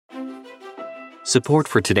Support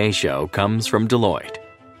for today's show comes from Deloitte.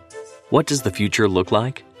 What does the future look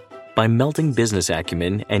like? By melding business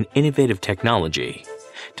acumen and innovative technology,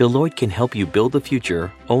 Deloitte can help you build the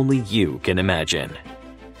future only you can imagine.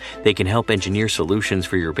 They can help engineer solutions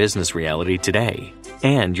for your business reality today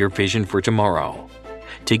and your vision for tomorrow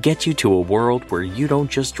to get you to a world where you don't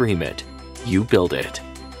just dream it, you build it.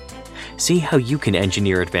 See how you can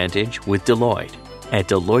engineer advantage with Deloitte at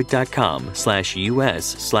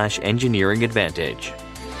Deloitte.com/US/engineering advantage.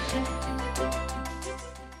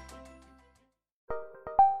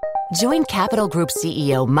 Join Capital Group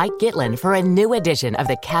CEO Mike Gitlin for a new edition of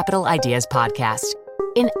the Capital Ideas Podcast.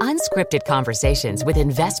 In unscripted conversations with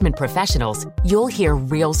investment professionals, you'll hear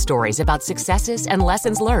real stories about successes and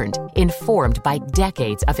lessons learned, informed by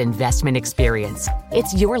decades of investment experience.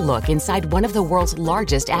 It's your look inside one of the world's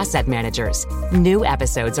largest asset managers. New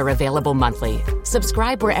episodes are available monthly.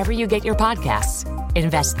 Subscribe wherever you get your podcasts.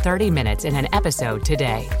 Invest 30 minutes in an episode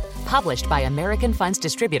today. Published by American Funds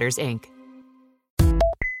Distributors, Inc.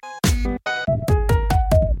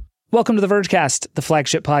 Welcome to the Vergecast, the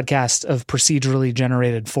flagship podcast of procedurally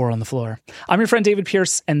generated Four on the Floor. I'm your friend David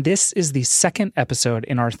Pierce, and this is the second episode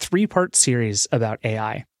in our three-part series about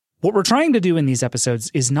AI. What we're trying to do in these episodes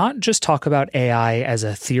is not just talk about AI as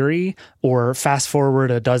a theory or fast forward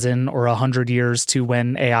a dozen or 100 years to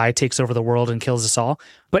when AI takes over the world and kills us all,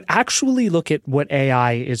 but actually look at what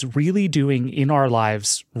AI is really doing in our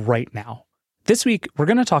lives right now. This week, we're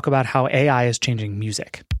going to talk about how AI is changing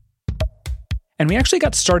music. And we actually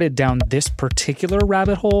got started down this particular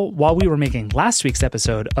rabbit hole while we were making last week's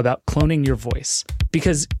episode about cloning your voice.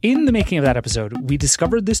 Because in the making of that episode, we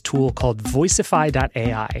discovered this tool called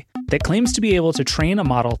Voicify.ai that claims to be able to train a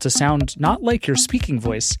model to sound not like your speaking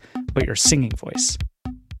voice, but your singing voice.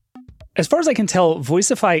 As far as I can tell,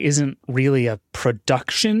 Voicify isn't really a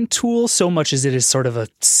production tool so much as it is sort of a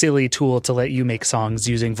silly tool to let you make songs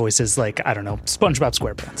using voices like, I don't know, SpongeBob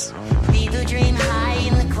SquarePants. People dream high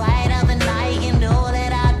in the quiet of the night, you know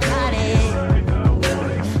that I got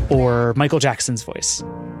it. Or Michael Jackson's voice.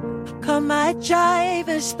 Come my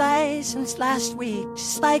driver's license last week,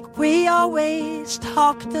 just like we always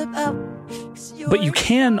talked about. But you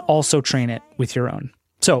can also train it with your own.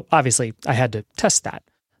 So obviously, I had to test that.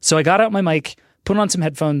 So I got out my mic, put on some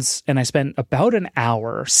headphones, and I spent about an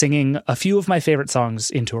hour singing a few of my favorite songs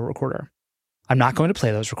into a recorder. I'm not going to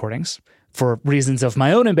play those recordings for reasons of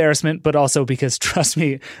my own embarrassment, but also because, trust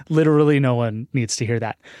me, literally no one needs to hear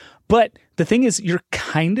that. But the thing is, you're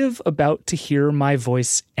kind of about to hear my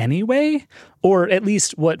voice anyway, or at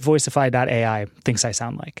least what Voicify.ai thinks I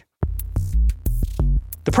sound like.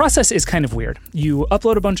 The process is kind of weird. You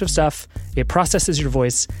upload a bunch of stuff, it processes your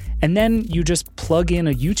voice, and then you just plug in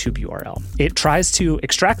a YouTube URL. It tries to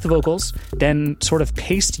extract the vocals, then sort of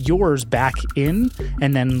paste yours back in,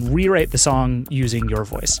 and then rewrite the song using your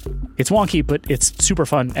voice. It's wonky, but it's super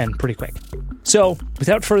fun and pretty quick. So,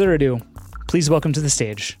 without further ado, please welcome to the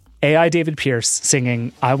stage AI David Pierce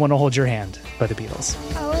singing I Wanna Hold Your Hand by the Beatles.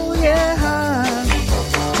 Oh yeah, hon,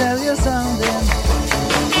 tell you something,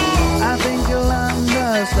 I think you'll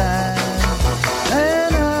understand.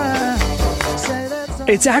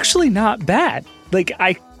 It's actually not bad. Like,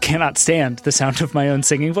 I cannot stand the sound of my own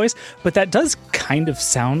singing voice, but that does kind of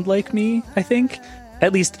sound like me, I think.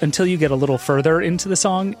 At least until you get a little further into the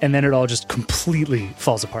song, and then it all just completely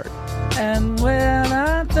falls apart. And when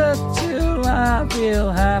I touch you, I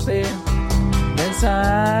feel happy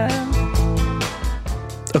inside.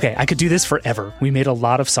 Okay, I could do this forever. We made a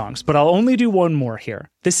lot of songs, but I'll only do one more here.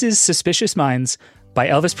 This is Suspicious Minds by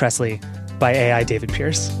Elvis Presley by AI David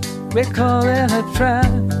Pierce. We call it a trap.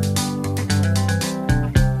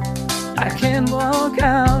 I can't walk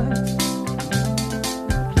out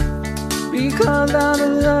because I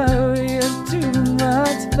love you too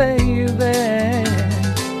much, baby.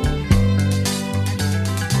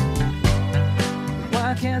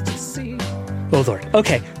 Why can't you see? Oh, Lord.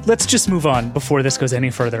 Okay, let's just move on before this goes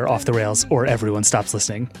any further off the rails or everyone stops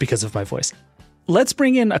listening because of my voice. Let's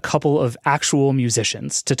bring in a couple of actual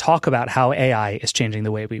musicians to talk about how AI is changing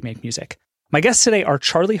the way we make music. My guests today are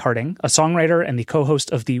Charlie Harding, a songwriter and the co-host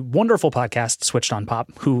of the wonderful podcast Switched on Pop,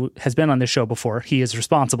 who has been on this show before. He is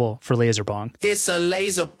responsible for Laser Bong. It's a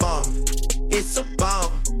laser bomb. It's a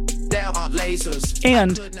bomb. There are lasers.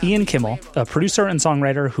 And Ian Kimmel, a producer and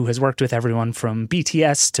songwriter who has worked with everyone from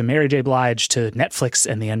BTS to Mary J. Blige to Netflix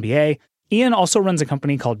and the NBA. Ian also runs a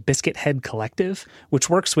company called Biscuit Head Collective, which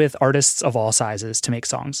works with artists of all sizes to make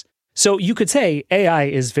songs. So you could say AI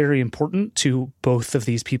is very important to both of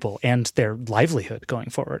these people and their livelihood going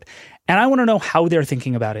forward. And I want to know how they're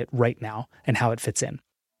thinking about it right now and how it fits in.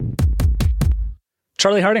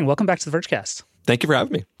 Charlie Harding, welcome back to the Vergecast. Thank you for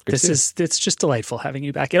having me. It's just delightful having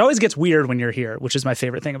you back. It always gets weird when you're here, which is my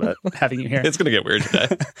favorite thing about having you here. It's going to get weird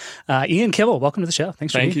today. Ian Kimmel, welcome to the show.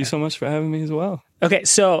 Thanks for being here. Thank you so much for having me as well. Okay,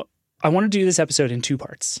 so I want to do this episode in 2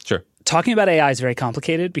 parts. Sure. Talking about AI is very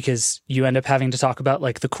complicated because you end up having to talk about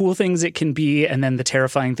like the cool things it can be and then the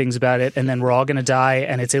terrifying things about it, and then we're all going to die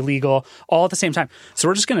and it's illegal all at the same time. So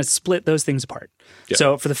we're just going to split those things apart. Yeah.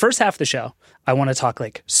 So for the first half of the show, I want to talk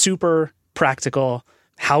like super practical,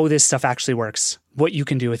 how this stuff actually works, what you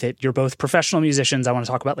can do with it. You're both professional musicians. I want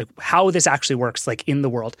to talk about like how this actually works like in the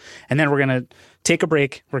world. And then we're going to take a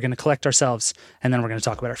break. We're going to collect ourselves. And then we're going to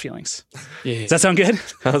talk about our feelings. Yeah. Does that sound good?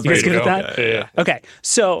 You guys good at that? Yeah. Okay.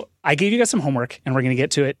 So I gave you guys some homework and we're going to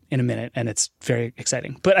get to it in a minute. And it's very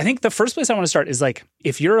exciting. But I think the first place I want to start is like,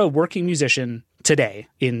 if you're a working musician today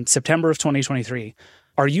in September of 2023,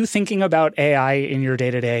 are you thinking about AI in your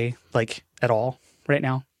day-to-day like at all right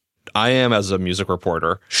now? I am as a music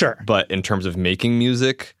reporter. Sure. But in terms of making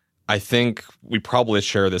music, I think we probably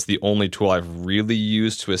share this. The only tool I've really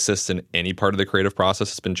used to assist in any part of the creative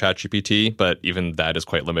process has been ChatGPT, but even that is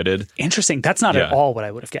quite limited. Interesting. That's not at all what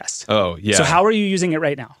I would have guessed. Oh, yeah. So how are you using it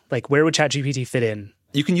right now? Like, where would ChatGPT fit in?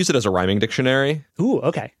 You can use it as a rhyming dictionary. Ooh,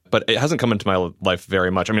 okay. But it hasn't come into my life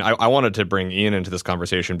very much. I mean, I wanted to bring Ian into this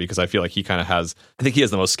conversation because I feel like he kind of has, I think he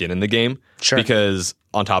has the most skin in the game. Sure. Because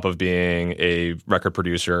on top of being a record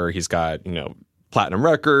producer, he's got, platinum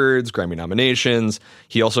records, Grammy nominations.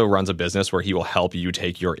 He also runs a business where he will help you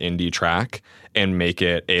take your indie track and make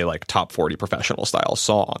it a like top 40 professional style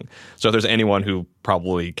song. So if there's anyone who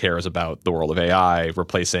probably cares about the world of AI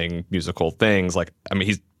replacing musical things,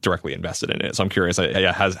 he's directly invested in it. So I'm curious,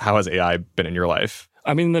 how has AI been in your life?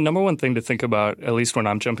 I mean, the number one thing to think about, at least when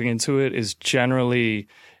I'm jumping into it, is generally,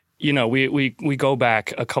 we go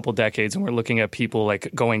back a couple decades and we're looking at people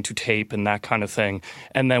like going to tape and that kind of thing.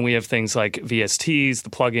 And then we have things like VSTs,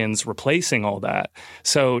 the plugins replacing all that.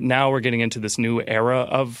 So now we're getting into this new era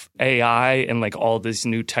of AI and like all these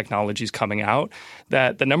new technologies coming out,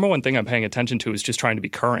 that the number one thing I'm paying attention to is just trying to be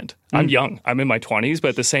current. I'm young. I'm in my 20s, but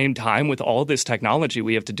at the same time, with all this technology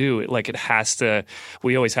we have to do,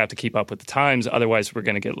 we always have to keep up with the times. Otherwise, we're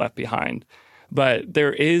going to get left behind. But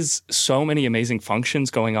there is so many amazing functions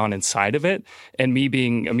going on inside of it. And me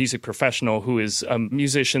being a music professional who is a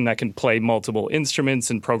musician that can play multiple instruments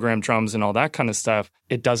and program drums and all that kind of stuff,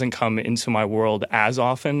 it doesn't come into my world as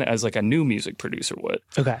often as like a new music producer would.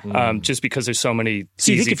 Okay. Just because there's so many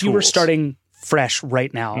So you easy think if tools. you were starting fresh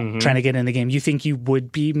right now, trying to get in the game, you think you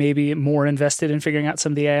would be maybe more invested in figuring out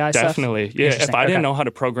some of the AI stuff? Definitely. Yeah. If I didn't know how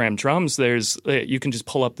to program drums, you can just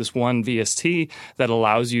pull up this one VST that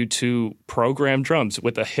allows you to program drums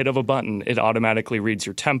with a hit of a button. It automatically reads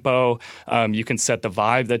your tempo. You can set the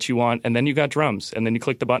vibe that you want, and then you got drums. And then you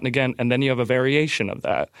click the button again, and then you have a variation of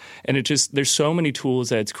that. And there's so many tools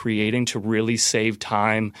that it's creating to really save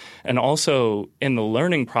time. And also in the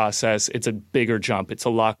learning process, it's a bigger jump. It's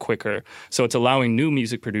a lot quicker. So it's allowing new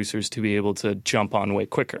music producers to be able to jump on way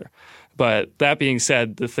quicker. But that being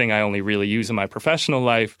said, the thing I only really use in my professional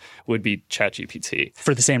life would be ChatGPT.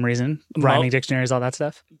 For the same reason? Rhyming dictionaries, all that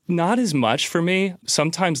stuff? Not as much for me.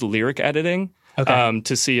 Sometimes lyric editing. Okay.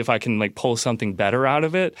 To see if I can like pull something better out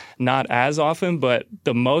of it. Not as often, but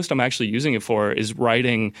the most I'm actually using it for is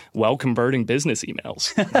writing well-converting business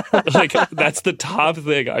emails. Like that's the top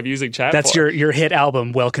thing I'm using chat That's for. your hit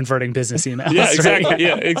album, Well Converting Business Emails. Yeah, exactly. Right?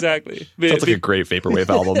 Yeah, exactly. Sounds like a great vaporwave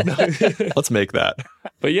album. Let's make that.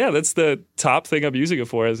 But yeah, that's the top thing I'm using it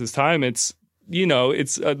for as this time. It's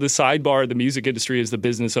it's the sidebar. The music industry is the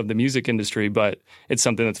business of the music industry, but it's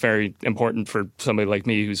something that's very important for somebody like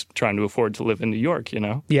me who's trying to afford to live in New York,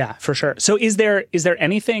 Yeah, for sure. So is there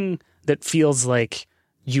anything that feels like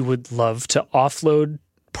you would love to offload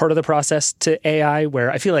part of the process to AI,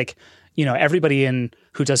 where I feel like, everybody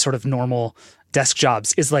who does sort of normal desk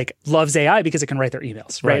jobs is like loves AI because it can write their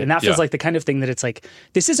emails, right? And that feels like the kind of thing that it's like,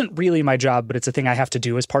 this isn't really my job, but it's a thing I have to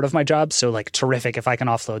do as part of my job. So like terrific if I can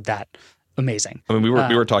offload that. Amazing. I mean, we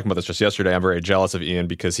were talking about this just yesterday. I'm very jealous of Ian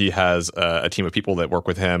because he has a team of people that work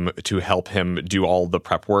with him to help him do all the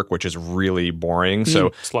prep work, which is really boring.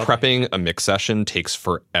 So prepping a mix session takes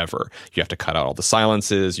forever. You have to cut out all the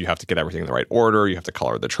silences. You have to get everything in the right order. You have to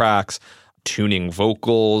color the tracks, tuning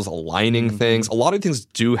vocals, aligning things. A lot of things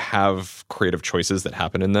do have creative choices that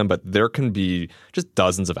happen in them, but there can be just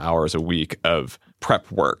dozens of hours a week of prep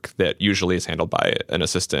work that usually is handled by an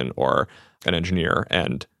assistant or an engineer.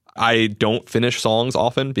 And I don't finish songs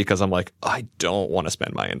often because I'm like, I don't want to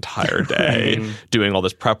spend my entire day doing all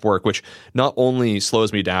this prep work, which not only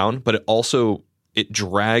slows me down, but it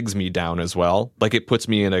drags me down as well. Like it puts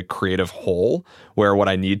me in a creative hole where what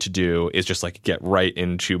I need to do is just like get right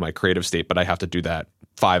into my creative state, but I have to do that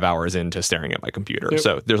 5 hours into staring at my computer.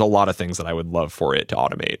 So there's a lot of things that I would love for it to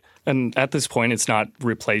automate. And at this point, it's not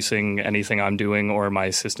replacing anything I'm doing or my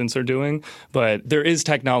assistants are doing, but there is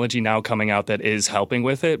technology now coming out that is helping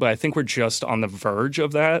with it. But I think we're just on the verge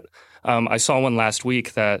of that. I saw one last week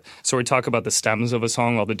so we talk about the stems of a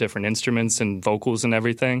song, all the different instruments and vocals and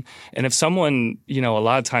everything. And if someone, a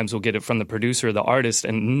lot of times will get it from the producer or the artist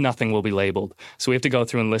and nothing will be labeled. So we have to go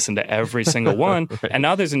through and listen to every single one. Right. And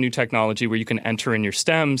now there's a new technology where you can enter in your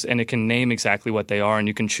stems and it can name exactly what they are and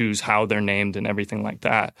you can choose how they're named and everything like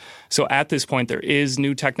that. So at this point, there is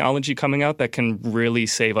new technology coming out that can really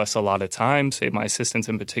save us a lot of time, save my assistants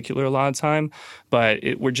in particular a lot of time. But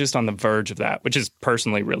we're just on the verge of that, which is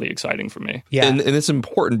personally really exciting for me. Yeah. And it's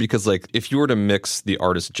important because if you were to mix the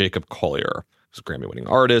artist Jacob Collier, who's a Grammy-winning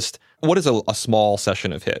artist, what is a small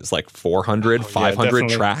session of his? 400, 500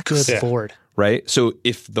 tracks? Good Lord. Right? So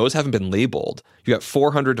if those haven't been labeled, you got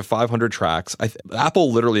 400 to 500 tracks.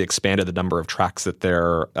 Apple literally expanded the number of tracks that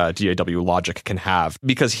their DAW Logic can have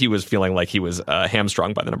because he was feeling like he was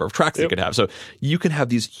hamstrung by the number of tracks he could have. So you can have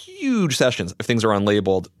these huge sessions if things are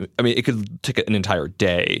unlabeled. I mean, it could take an entire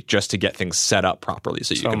day just to get things set up properly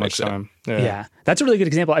so you can mix it. Yeah, that's a really good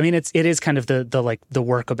example. I mean, it is kind of the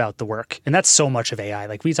work about the work, and that's so much of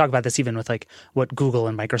AI. We talk about this even with what Google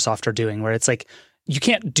and Microsoft are doing, where it's you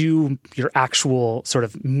can't do your actual sort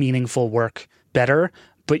of meaningful work better,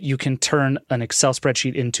 but you can turn an Excel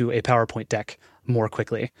spreadsheet into a PowerPoint deck more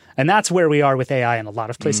quickly. And that's where we are with AI in a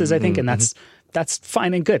lot of places, I think. And that's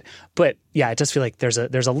fine and good. But yeah, I just feel like there's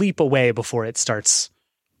a leap away before it starts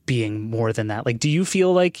being more than that. Do you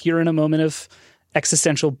feel like you're in a moment of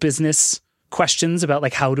existential business questions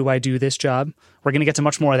about how do I do this job? We're going to get to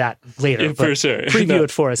much more of that later. Yeah, for sure. Preview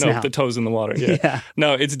it for us now. The toes in the water. Yeah.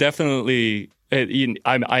 No, it's definitely...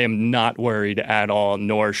 I am not worried at all,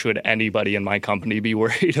 nor should anybody in my company be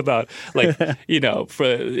worried about,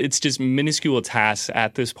 it's just minuscule tasks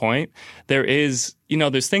at this point. There is,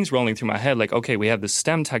 there's things rolling through my head okay, we have the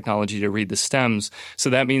stem technology to read the stems. So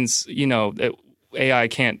that means, AI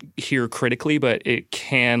can't hear critically, but it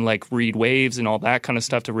can read waves and all that kind of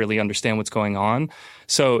stuff to really understand what's going on.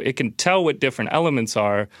 So it can tell what different elements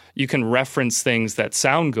are. You can reference things that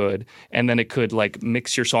sound good, and then it could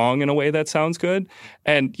mix your song in a way that sounds good.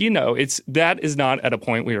 And that is not at a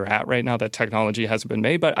point we are at right now. That technology hasn't been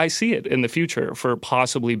made, but I see it in the future for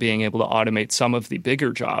possibly being able to automate some of the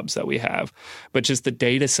bigger jobs that we have. But just the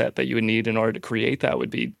data set that you would need in order to create that would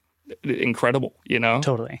be incredible,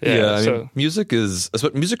 Totally. Yeah, music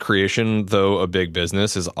creation, though a big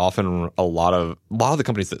business, is often a lot of the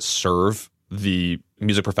companies that serve the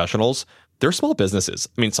music professionals, they're small businesses.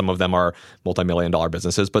 I mean, some of them are multi-million-dollar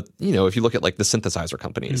businesses, but if you look at the synthesizer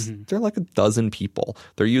companies, they're a dozen people.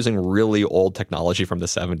 They're using really old technology from the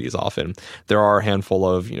 70s often. There are a handful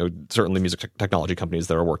of, certainly music technology companies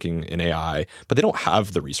that are working in AI, but they don't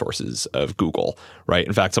have the resources of Google, right?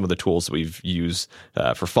 In fact, some of the tools that we've used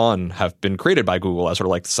for fun have been created by Google as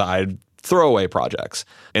sort of side throwaway projects.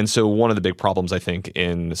 And so one of the big problems, I think,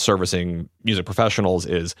 in servicing music professionals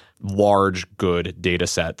is large, good data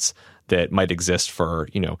sets that might exist for,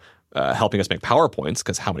 helping us make PowerPoints,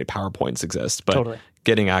 because how many PowerPoints exist? But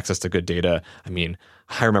getting access to good data, I mean,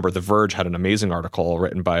 I remember The Verge had an amazing article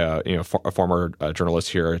written by a former journalist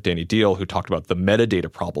here, Danny Deal, who talked about the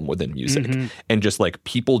metadata problem within music. And just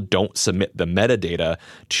people don't submit the metadata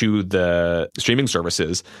to the streaming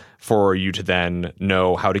services for you to then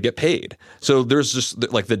know how to get paid. So there's just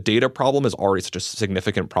the data problem is already such a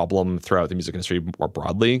significant problem throughout the music industry more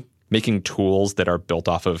broadly. Making tools that are built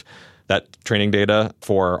off of that training data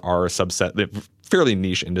for our subset, the fairly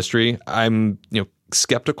niche industry, I'm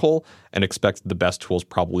skeptical and expect the best tools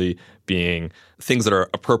probably being things that are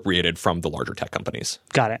appropriated from the larger tech companies.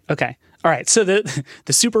 Got it. Okay. All right. So the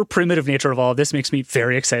super primitive nature of all of this makes me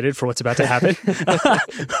very excited for what's about to happen,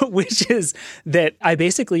 which is that I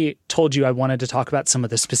basically told you I wanted to talk about some of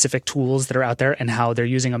the specific tools that are out there and how they're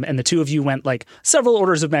using them. And the two of you went several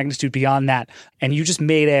orders of magnitude beyond that. And you just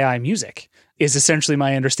made AI music, is essentially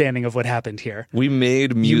my understanding of what happened here. We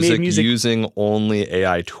made music using only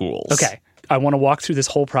AI tools. Okay. I want to walk through this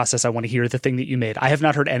whole process. I want to hear the thing that you made. I have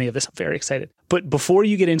not heard any of this. I'm very excited. But before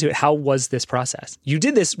you get into it, how was this process? You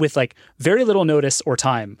did this with very little notice or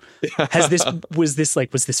time. Was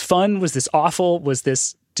this fun? Was this awful?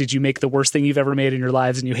 Did you make the worst thing you've ever made in your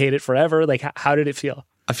lives and you hate it forever? How did it feel?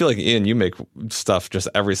 I feel like, Ian, you make stuff just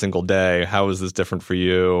every single day. How is this different for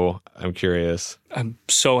you? I'm curious. I'm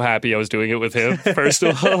so happy I was doing it with him, first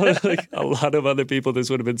of all. Like a lot of other people, this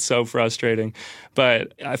would have been so frustrating.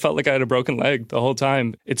 But I felt like I had a broken leg the whole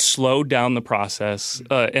time. It slowed down the process.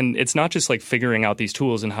 And it's not just like figuring out these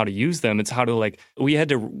tools and how to use them. It's how to like, we had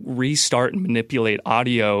to restart and manipulate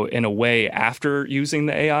audio in a way after using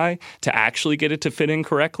the AI to actually get it to fit in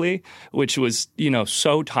correctly, which was,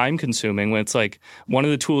 so time consuming when it's like one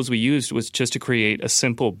of the tools we used was just to create a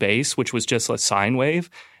simple bass, which was just a sine wave.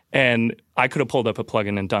 And I could have pulled up a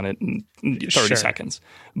plugin and done it in 30 seconds.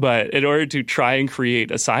 But in order to try and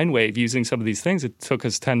create a sine wave using some of these things, it took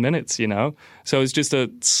us 10 minutes, So it was just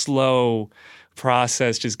a slow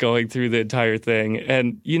process just going through the entire thing.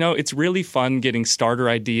 And, it's really fun getting starter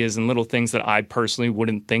ideas and little things that I personally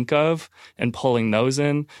wouldn't think of and pulling those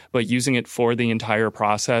in. But using it for the entire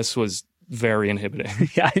process was very inhibiting.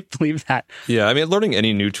 Yeah, I believe that. Yeah, I mean, learning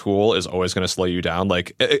any new tool is always going to slow you down,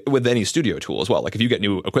 like with any studio tool as well. Like if you get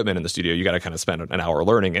new equipment in the studio, you got to kind of spend an hour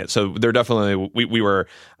learning it. So there definitely, we were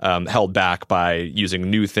held back by using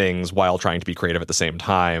new things while trying to be creative at the same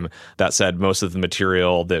time. That said, most of the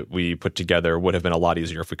material that we put together would have been a lot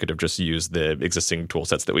easier if we could have just used the existing tool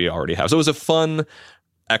sets that we already have. So it was a fun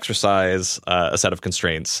exercise, a set of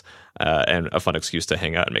constraints, and a fun excuse to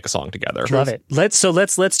hang out and make a song together. Love it. Let's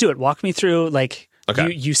do it. Walk me through, like,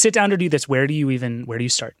 okay. You sit down to do this. Where do you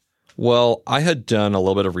start? Well, I had done a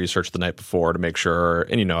little bit of research the night before to make sure,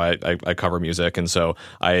 and I cover music, and so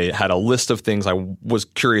I had a list of things I was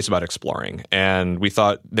curious about exploring, and we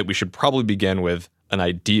thought that we should probably begin with an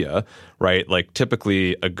idea, right? Like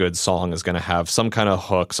typically a good song is going to have some kind of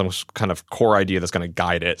hook, some kind of core idea that's going to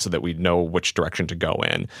guide it so that we know which direction to go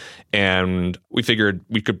in. And we figured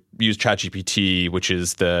we could use ChatGPT, which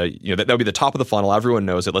is that would be the top of the funnel. Everyone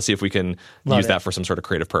knows it. Let's see if we can use that for some sort of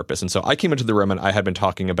creative purpose. And so I came into the room and I had been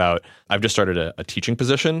talking about, I've just started a teaching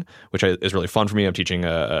position, which is really fun for me. I'm teaching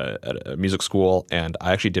at a music school, and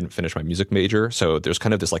I actually didn't finish my music major. So there's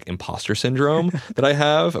kind of this like imposter syndrome that I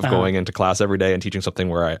have of going into class every day and teaching something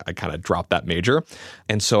where I kind of dropped that major.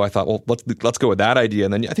 And so I thought, well, let's go with that idea.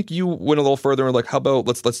 And then I think you went a little further and were like, how about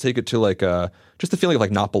let's take it to like just the feeling of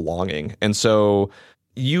like not belonging. And so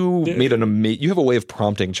you made you have a way of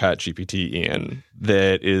prompting ChatGPT, Ian,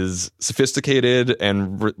 that is sophisticated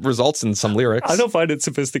and results in some lyrics. I don't find it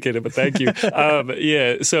sophisticated, but thank you.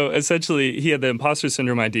 Yeah. So essentially, he had the imposter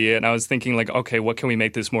syndrome idea, and I was thinking like, okay, what can we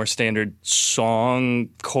make this more standard song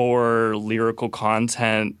core lyrical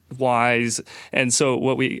content wise? And so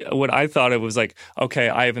what I thought of was like, okay,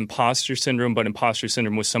 I have imposter syndrome, but imposter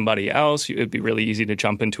syndrome with somebody else, it'd be really easy to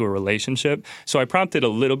jump into a relationship. So I prompted a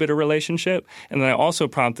little bit of relationship, and then I also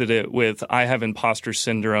prompted it with, I have imposter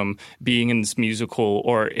syndrome being in this musical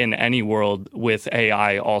or in any world with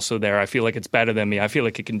AI also there. I feel like it's better than me. I feel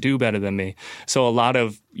like it can do better than me. So a lot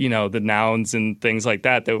of, the nouns and things like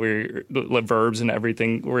that were the verbs and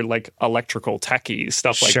everything were like electrical techie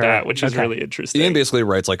stuff like that, which is really interesting. Ian basically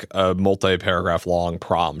writes like a multi-paragraph long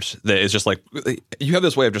prompt that is just like, you have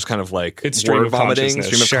this way of just kind of like word vomiting,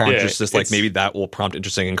 stream of consciousness, like maybe that will prompt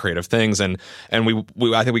interesting and creative things. And I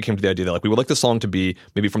think we came to the idea that like we would like the song to be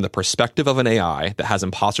maybe from the perspective of an AI that has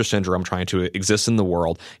imposter syndrome trying to exist in the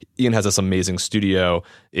world. Ian has this amazing studio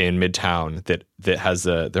in Midtown that has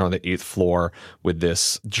they're on the 8th floor with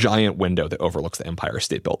this giant window that overlooks the Empire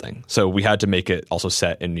State Building. So we had to make it also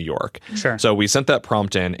set in New York. Sure. So we sent that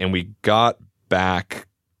prompt in and we got back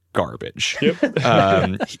garbage. Yep.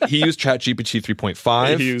 He used ChatGPT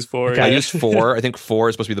 3.5. He used 4. I used 4. I think 4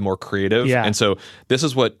 is supposed to be the more creative. Yeah. And so this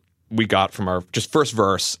is what we got from our just first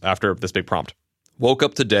verse after this big prompt. Woke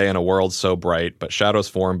up today in a world so bright, but shadows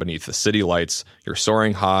form beneath the city lights. You're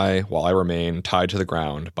soaring high while I remain tied to the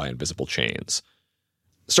ground by invisible chains.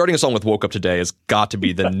 Starting a song with "Woke Up Today" has got to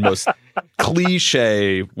be the most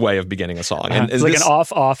cliche way of beginning a song. And it's like an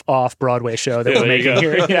off Broadway show that we're making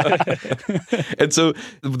here. Yeah. And so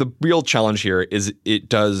the real challenge here is it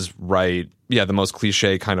does write, the most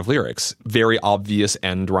cliche kind of lyrics. Very obvious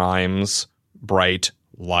end rhymes, bright,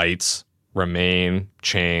 lights, remain,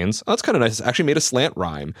 chains. Oh, that's kind of nice. It's actually made a slant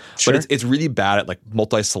rhyme. Sure. But it's really bad at like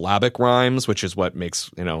multisyllabic rhymes, which is what makes,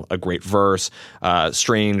 a great verse,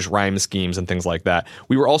 strange rhyme schemes and things like that.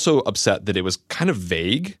 We were also upset that it was kind of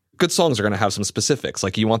vague. Good songs are going to have some specifics.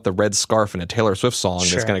 Like you want the red scarf in a Taylor Swift song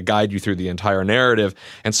that's going to guide you through the entire narrative.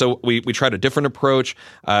 And so we tried a different approach.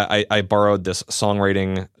 I borrowed this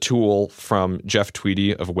songwriting tool from Jeff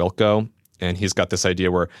Tweedy of Wilco. And he's got this idea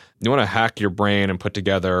where you want to hack your brain and put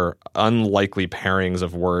together unlikely pairings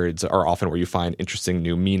of words are often where you find interesting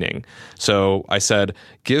new meaning. So I said,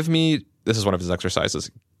 this is one of his exercises,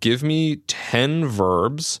 give me 10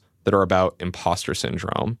 verbs that are about imposter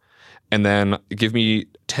syndrome, and then give me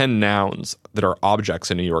 10 nouns that are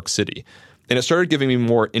objects in New York City. And it started giving me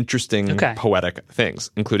more interesting poetic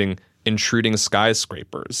things, including intruding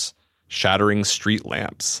skyscrapers, shattering street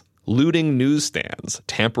lamps, looting newsstands,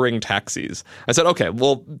 tampering taxis. I said, okay,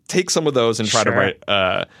 well, take some of those and try to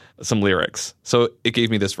write some lyrics. So it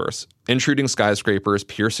gave me this verse. Intruding skyscrapers,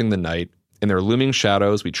 piercing the night. In their looming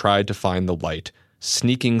shadows, we tried to find the light.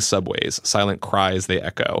 Sneaking subways, silent cries they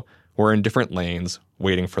echo. We're in different lanes,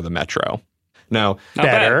 waiting for the metro. Now,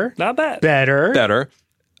 Not bad.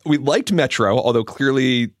 We liked Metro, although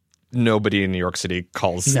clearly nobody in New York City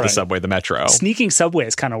calls the subway the Metro. Sneaking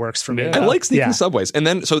subways kind of works for me. I like sneaking subways. And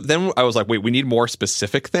then I was like, wait, we need more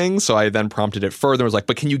specific things. So I then prompted it further and was like,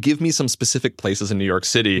 but can you give me some specific places in New York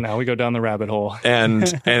City? Now we go down the rabbit hole. And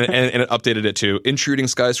it updated it to intruding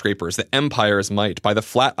skyscrapers, the Empire's might. By the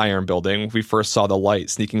Flatiron Building, we first saw the light.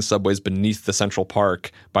 Sneaking subways beneath the Central Park.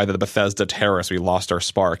 By the Bethesda Terrace, we lost our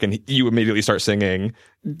spark. And you immediately start singing.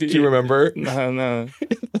 Do you remember? No.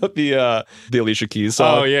 the Alicia Keys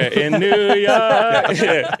song. Oh, yeah. In New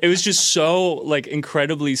York. It was just so like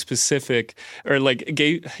incredibly specific, or like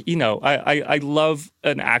I love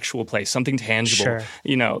an actual place, something tangible.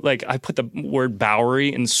 Sure. Like I put the word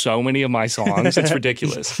Bowery in so many of my songs. It's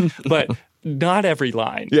ridiculous. But not every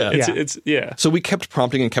line. It's So we kept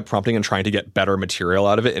prompting and trying to get better material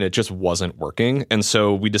out of it, and it just wasn't working. And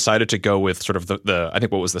so we decided to go with sort of the I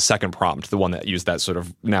think what was the second prompt, the one that used that sort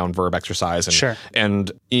of noun verb exercise.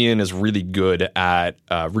 And Ian is really good at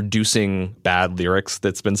reducing bad lyrics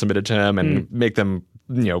that's been submitted to him and make them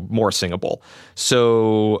more singable.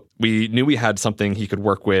 So we knew we had something he could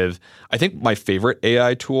work with. I think my favorite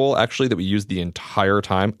AI tool, actually, that we used the entire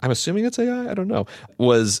time, I'm assuming it's AI, I don't know,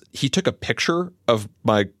 was he took a picture of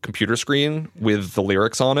my computer screen with the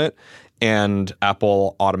lyrics on it, and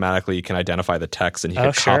Apple automatically can identify the text, and he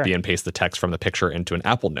could copy and paste the text from the picture into an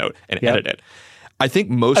Apple Note and edit it. I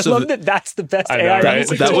think most I love that that's the best AI. Right?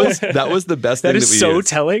 That was the best thing that we used. That is so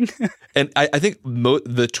telling. And I think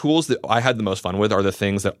the tools that I had the most fun with are the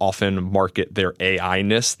things that often market their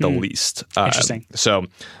AI-ness the least. Interesting. So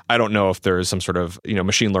I don't know if there's some sort of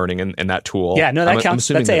machine learning in that tool. Yeah, no, that counts.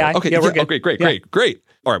 That's AI. Okay, we're good. Okay, great.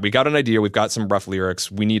 All right, we got an idea. We've got some rough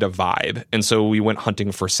lyrics. We need a vibe. And so we went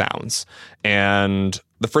hunting for sounds. And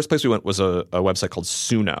the first place we went was a website called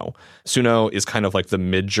Suno. Suno is kind of like the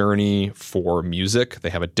Midjourney for music.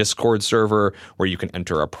 They have a Discord server where you can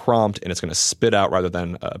enter a prompt and it's going to spit out, rather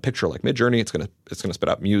than a picture like Midjourney, it's going to spit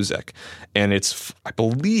out music. And it's, I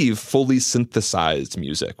believe, fully synthesized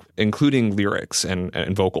music, including lyrics and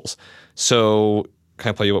vocals. So can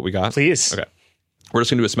I play you what we got? Please. Okay. We're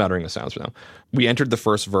just going to do a smattering of sounds for now. We entered the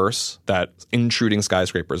first verse, that intruding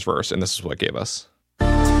skyscrapers verse, and this is what it gave us.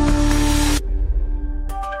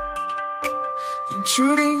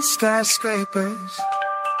 Intruding skyscrapers,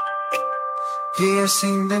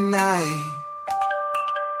 piercing the night,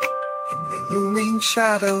 in the looming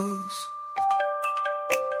shadows,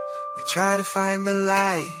 we try to find the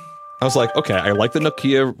light. I was like, okay, I like the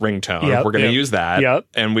Nokia ringtone. We're going to use that.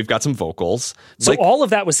 And we've got some vocals. So all of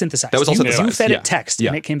that was synthesized. That was all synthesized. You fed it text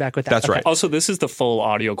and it came back with that. That's right. Also, this is the full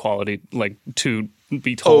audio quality, like, to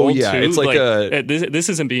be told. Oh, yeah. Too. It's like this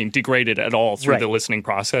isn't being degraded at all through the listening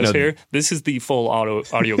process here. This is the full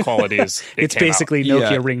audio quality. It's basically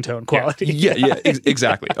Nokia ringtone quality.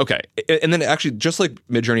 Exactly. Okay. And then actually, just like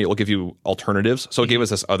Midjourney, it will give you alternatives. So it gave us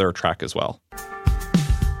this other track as well.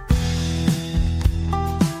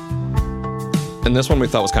 And this one we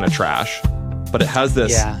thought was kind of trash, but it has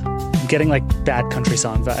this. Yeah, I'm getting like bad country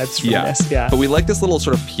song vibes from this. Yeah, but we like this little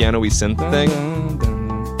sort of piano-y synth thing.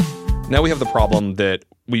 Now we have the problem that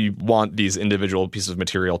we want these individual pieces of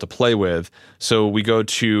material to play with. So we go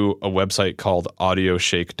to a website called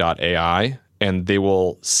audioshake.ai, and they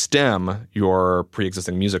will stem your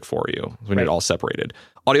pre-existing music for you. We need it all separated.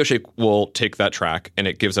 AudioShake will take that track, and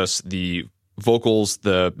it gives us the vocals,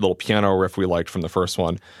 the little piano riff we liked from the first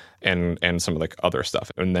one, and some like other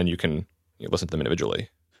stuff, and then you can listen to them individually.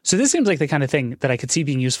 So this seems like the kind of thing that I could see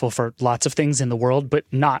being useful for lots of things in the world, but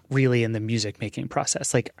not really in the music making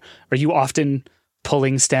process. Like, are you often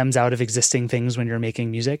pulling stems out of existing things when you're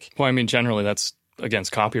making music? Well, I mean, generally that's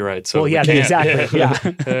against copyright. So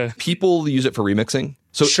exactly. People use it for remixing.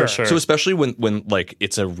 So sure. So especially when like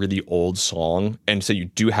it's a really old song, and so you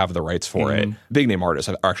do have the rights for it. Big name artists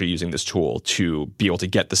are actually using this tool to be able to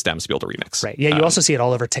get the stems to be able to remix. Right. Yeah. You also see it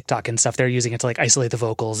all over TikTok and stuff. They're using it to like isolate the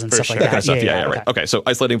vocals and stuff like that. Kind of stuff. Yeah. Right. Okay. So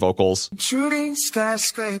isolating vocals. Shooting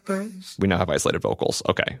skyscrapers. We now have isolated vocals.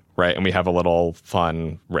 Okay. Right. And we have a little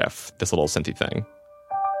fun riff, this little synthy thing.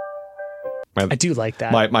 I do like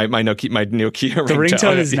that. My Nokia the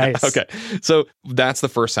ringtone is yeah, nice. Okay. So that's the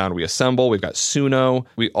first sound we assemble. We've got Suno.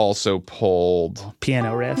 We also pulled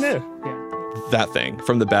piano riff. That thing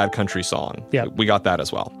from the Bad Country song. Yeah. We got that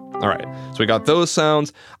as well. All right. So we got those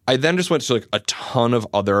sounds. I then just went to like a ton of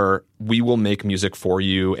other we will make music for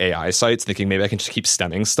you AI sites, thinking maybe I can just keep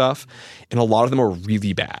stemming stuff. And a lot of them are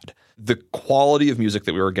really bad. The quality of music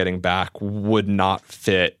that we were getting back would not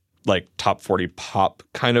fit like top 40 pop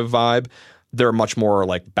kind of vibe. They're much more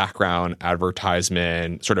like background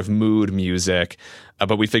advertisement, sort of mood music.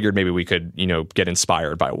 But we figured maybe we could, get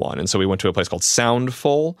inspired by one. And so we went to a place called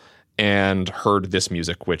Soundful and heard this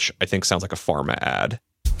music, which I think sounds like a pharma ad.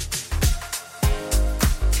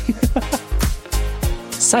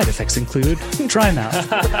 Side effects include dry mouth.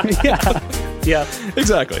 Yeah,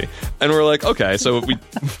 exactly. And we're like, okay, so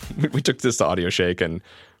we took this to Audio Shake and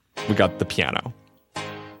we got the piano.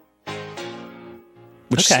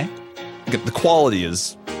 Which the quality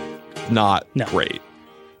is not great,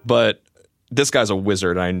 but this guy's a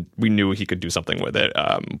wizard, and we knew he could do something with it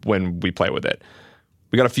when we play with it.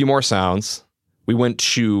 We got a few more sounds. We went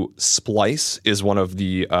to Splice, is one of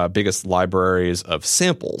the biggest libraries of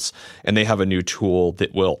samples, and they have a new tool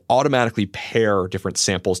that will automatically pair different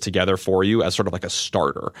samples together for you as sort of like a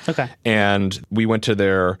starter. Okay. And we went to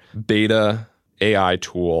their beta AI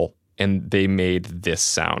tool, and they made this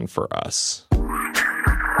sound for us.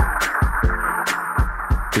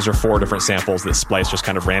 These are 4 different samples that Splice just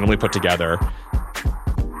kind of randomly put together,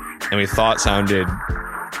 and we thought sounded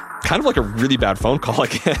kind of like a really bad phone call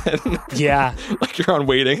again. Yeah. Like you're on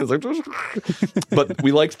waiting. It's like, but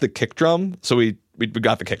we liked the kick drum, so we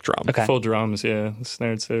got the kick drum. Okay. Full drums, yeah. The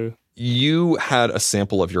snare too. You had a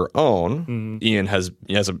sample of your own. Mm-hmm. Ian has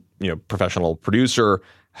a professional producer,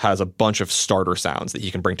 has a bunch of starter sounds that he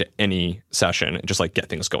can bring to any session and just like get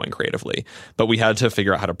things going creatively. But we had to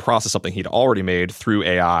figure out how to process something he'd already made through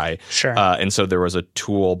AI. Sure. And so there was a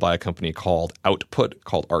tool by a company called Output,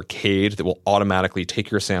 called Arcade, that will automatically take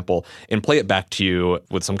your sample and play it back to you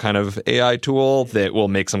with some kind of AI tool that will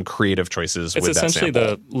make some creative choices with that sample. It's essentially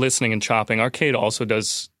the listening and chopping. Arcade also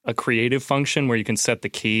does a creative function where you can set the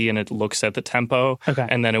key and it looks at the tempo,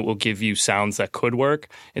 and then it will give you sounds that could work.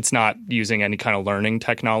 It's not using any kind of learning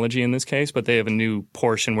technology in this case, but they have a new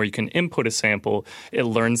portion where you can input a sample, it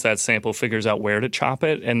learns that sample, figures out where to chop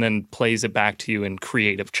it, and then plays it back to you in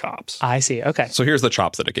creative chops. I see. Okay. So here's the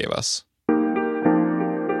chops that it gave us.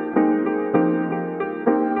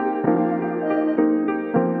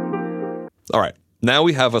 All right. Now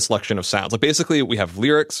we have a selection of sounds. Like basically, we have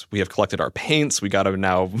lyrics, we have collected our paints, we got to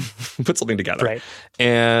now put something together. Right.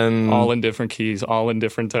 And all in different keys, all in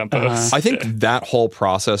different tempos. I think that whole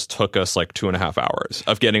process took us like 2.5 hours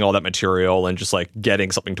of getting all that material and just like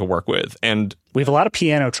getting something to work with. And we have a lot of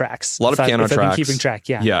piano tracks. A lot of piano tracks. I've been keeping track,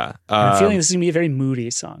 yeah. Yeah. I'm feeling this is going to be a very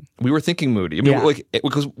moody song. We were thinking moody. I mean,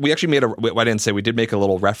 because we actually I didn't say we did make a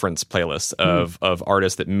little reference playlist of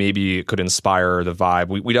artists that maybe could inspire the vibe.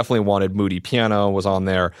 We definitely wanted moody piano was on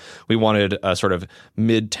there. We wanted a sort of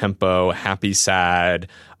mid-tempo, happy, sad,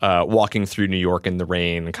 walking through New York in the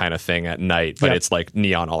rain kind of thing at night, but it's like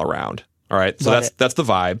neon all around. All right, so that's the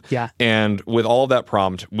vibe. Yeah. And with all of that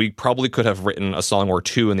prompt, we probably could have written a song or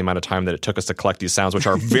two in the amount of time that it took us to collect these sounds, which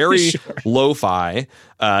are very lo-fi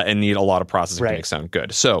and need a lot of processing to make sound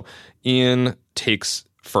good. So Ian takes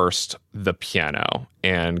first the piano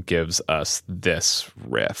and gives us this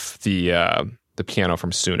riff, the piano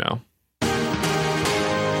from Suno.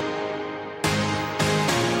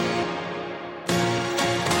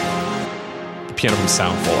 The piano from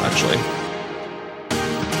Soundful, actually.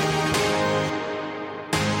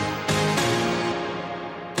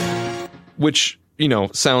 Which,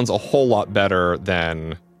 sounds a whole lot better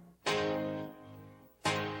than...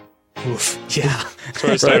 Oof. Yeah. That's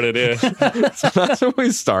where I started, yeah. So that's where we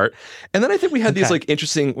start. And then I think we had these like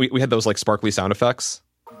interesting... We had those like sparkly sound effects.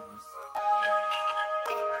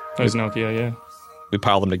 Those Nokia, yeah. We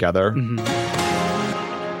piled them together. Mm-hmm.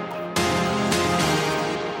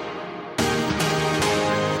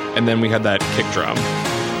 And then we had that kick drum.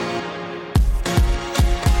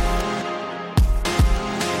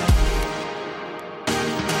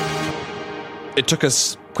 It took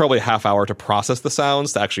us probably a half hour to process the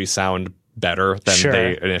sounds to actually sound better than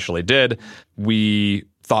they initially did. We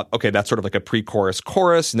thought, okay, that's sort of like a pre-chorus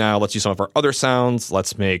chorus. Now let's use some of our other sounds.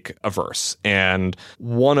 Let's make a verse. And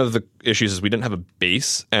one of the issues is we didn't have a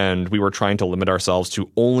bass, and we were trying to limit ourselves to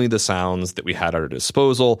only the sounds that we had at our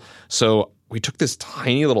disposal. So we took this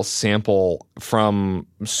tiny little sample from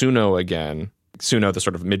Suno again. Suno, the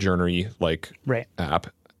sort of Midjourney app.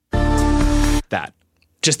 That.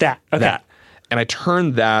 Just that. Okay. That. And I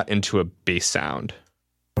turned that into a bass sound.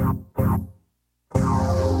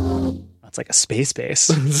 it's like a space base.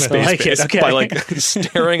 Space base. Okay. By like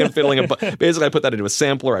staring and fiddling. Basically, I put that into a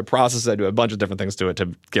sampler. I process it. I do a bunch of different things to it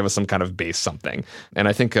to give us some kind of base something. And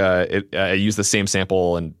I think I use the same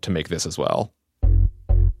sample and to make this as well.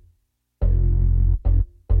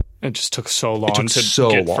 It just took so long to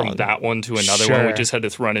get from that one to another one. We just had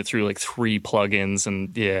to run it through like 3 plugins,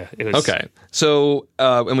 and yeah, it was okay. So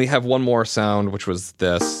and we have one more sound, which was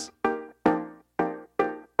this.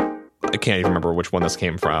 I can't even remember which one this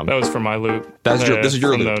came from. That was from my loop. This is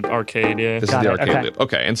your from loop. The arcade, yeah. This is the arcade loop.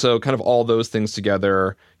 Okay, and so kind of all those things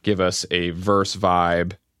together give us a verse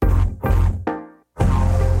vibe.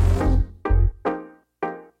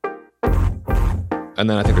 And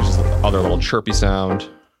then I think there's this other little chirpy sound.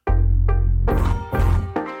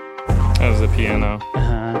 That was the piano.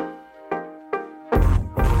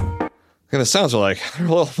 And the sounds are like they've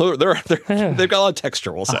got a lot of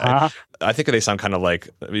texture, we'll say. I think they sound kind of like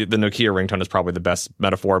the Nokia ringtone is probably the best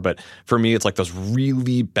metaphor, but for me, it's like those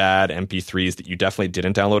really bad MP3s that you definitely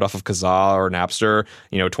didn't download off of Kazaa or Napster,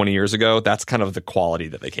 20 years ago. That's kind of the quality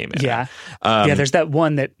that they came in. Yeah, there's that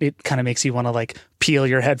one that it kind of makes you want to like peel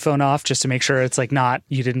your headphone off just to make sure it's like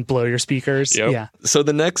you didn't blow your speakers. Yep. Yeah. So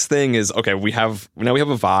the next thing is, okay, we have a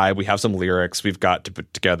vibe, we have some lyrics, we've got to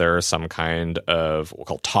put together some kind of what we'll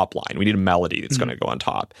call top line. We need a melody that's going to go on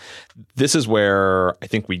top. This is where I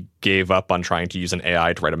think we gave up on trying to use an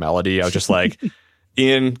AI to write a melody. I was just like,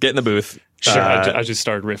 Ian, get in the booth. Sure. I just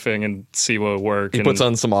started riffing and see what would work. He puts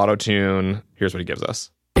on some auto-tune. Here's what he gives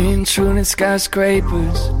us. Intruding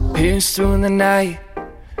skyscrapers, pierce through the night,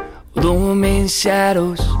 looming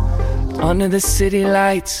shadows under the city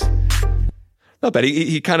lights. Not bad.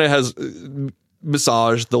 He kind of has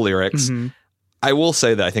massaged the lyrics. Mm-hmm. I will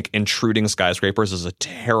say that I think Intruding Skyscrapers is a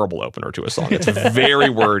terrible opener to a song. It's very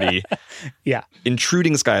wordy. Yeah.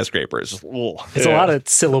 Intruding Skyscrapers. It's a lot of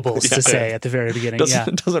syllables to say at the very beginning.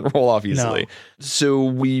 It doesn't roll off easily. No. So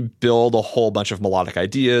we build a whole bunch of melodic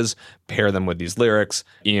ideas, pair them with these lyrics.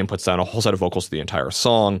 Ian puts down a whole set of vocals for the entire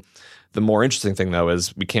song. The more interesting thing, though,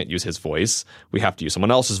 is we can't use his voice. We have to use someone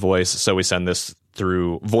else's voice. So we send this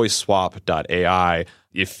through voiceswap.ai.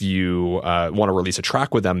 If you want to release a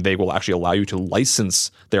track with them, they will actually allow you to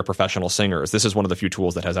license their professional singers. This is one of the few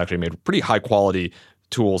tools that has actually made pretty high quality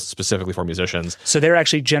tools specifically for musicians. So they're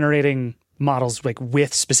actually generating models like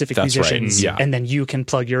with specific musicians, right. And then you can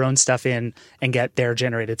plug your own stuff in and get their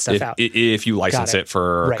generated stuff out. If you license it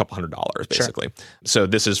for a couple $100, basically. Sure. So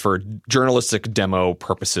this is for journalistic demo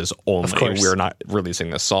purposes only. We're not releasing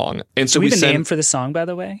this song. And so do we have a name for the song, by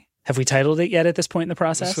the way? Have we titled it yet at this point in the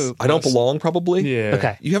process? I Don't Belong, probably. Yeah.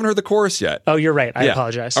 Okay. You haven't heard the chorus yet. Oh, you're right. I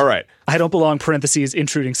apologize. All right. I Don't Belong, parentheses,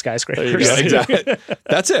 Intruding Skyscrapers. Exactly.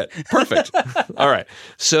 That's it. Perfect. All right.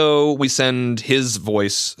 So we send his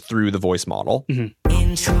voice through the voice model. Mm-hmm.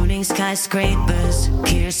 Intruding skyscrapers,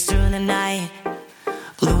 pierce through the night,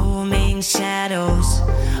 looming shadows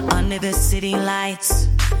under the city lights.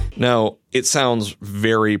 Now, it sounds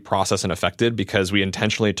very process and affected because we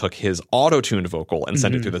intentionally took his auto-tuned vocal and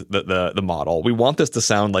sent it through the model. We want this to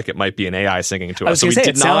sound like it might be an AI singing to us. I was going to say,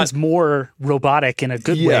 it sounds more robotic in a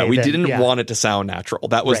good way. Yeah, we didn't want it to sound natural.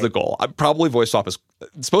 That was the goal. Probably VoiceSwap is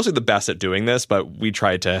supposedly the best at doing this, but we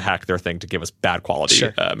tried to hack their thing to give us bad quality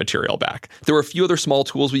material back. There were a few other small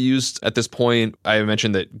tools we used at this point. I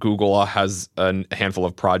mentioned that Google has a handful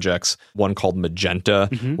of projects, one called Magenta,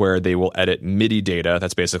 where they will edit MIDI data.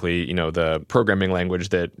 That's basically, the programming language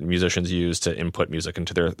that musicians use to input music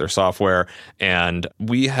into their software. And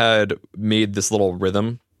we had made this little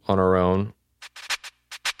rhythm on our own.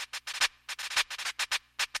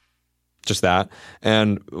 Just that.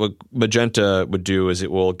 And what Magenta would do is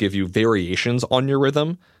it will give you variations on your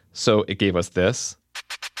rhythm. So it gave us this.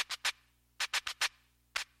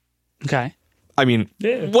 Okay. I mean,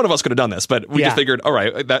 one of us could have done this, but we just figured, all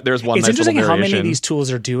right, there's one It's nice interesting little how variation. many of these tools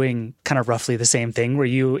are doing kind of roughly the same thing where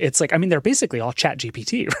it's like, I mean, they're basically all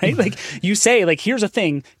ChatGPT, right? Like you say, like, here's a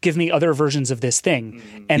thing, give me other versions of this thing.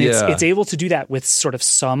 And it's able to do that with sort of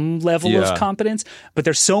some level of competence. But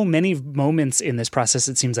there's so many moments in this process,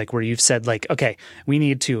 it seems like, where you've said like, okay, we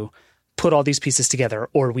need to put all these pieces together,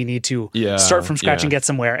 or we need to start from scratch and get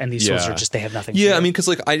somewhere, and these tools are just, they have nothing to do. I mean, because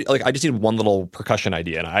I just need one little percussion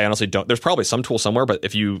idea, and I honestly don't. There's probably some tool somewhere, but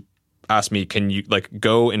if you ask me, can you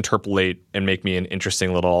go interpolate and make me an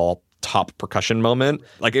interesting little top percussion moment,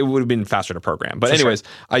 it would have been faster to program. But anyways,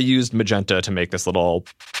 I used Magenta to make this little.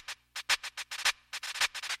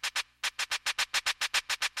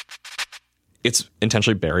 It's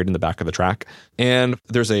intentionally buried in the back of the track, and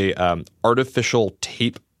there's a artificial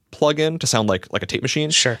tape plugin to sound like a tape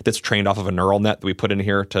machine that's trained off of a neural net that we put in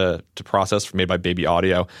here to process, made by Baby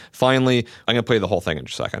Audio. Finally, I'm going to play the whole thing in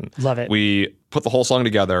just a second. Love it. We put the whole song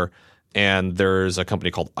together, and there's a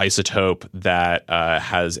company called iZotope that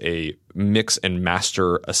has a mix and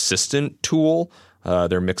master assistant tool.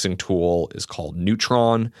 Their mixing tool is called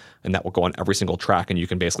Neutron, and that will go on every single track, and you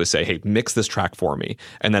can basically say, hey, mix this track for me.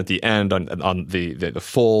 And then at the end, on the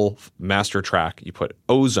full master track, you put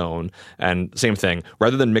Ozone, and same thing.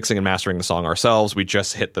 Rather than mixing and mastering the song ourselves, we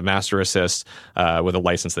just hit the master assist with a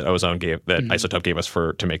license that iZotope gave us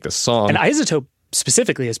to make this song. And iZotope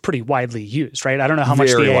specifically is pretty widely used, right? I don't know how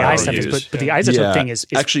much the AI stuff is, but the iZotope thing is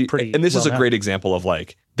actually pretty. And this is a known. great example of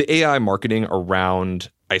like the AI marketing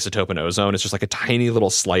around iZotope and Ozone is just like a tiny little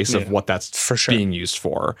slice of what that's for sure being used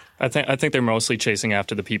for. I think they're mostly chasing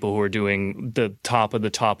after the people who are doing the top of the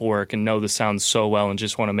top work and know the sound so well and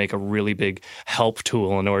just want to make a really big help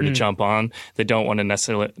tool in order to jump on. They don't want to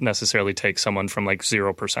necessarily take someone from like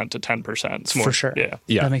 0% to 10%. It's more, for sure. Yeah,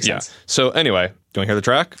 that makes sense. So anyway, do you want to hear the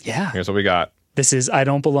track? Yeah. Here's what we got. This is I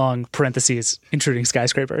Don't Belong, parentheses, Intruding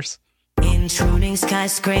Skyscrapers. Intruding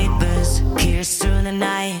skyscrapers pierce through the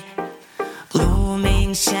night,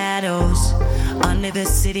 looming shadows under the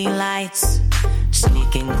city lights,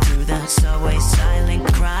 sneaking through the subway,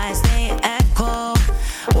 silent cries they echo.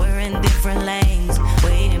 We're in different lanes,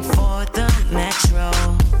 waiting for the metro.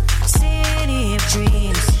 City of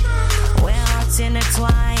dreams, where hearts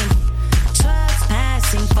intertwine, trucks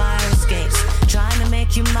passing fire escapes, trying to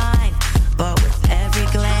make you mine. But with every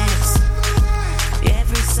glance,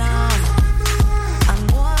 every song, I'm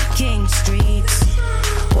walking streets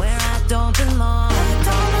where I don't belong.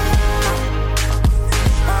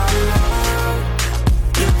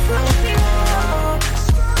 You prove me wrong.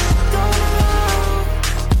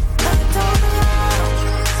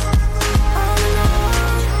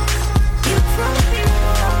 You prove me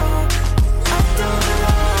wrong.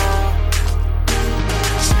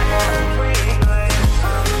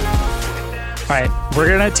 All right, we're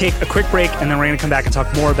going to take a quick break, and then we're going to come back and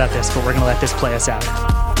talk more about this, but we're going to let this play us out.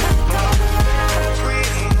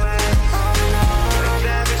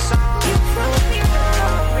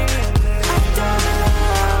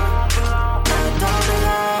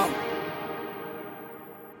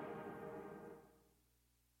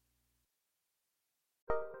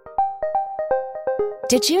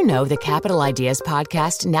 Did you know the Capital Ideas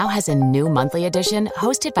podcast now has a new monthly edition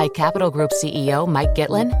hosted by Capital Group CEO Mike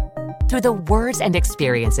Gitlin? Through the words and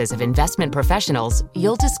experiences of investment professionals,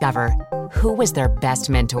 you'll discover who was their best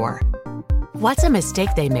mentor, what's a mistake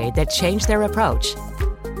they made that changed their approach,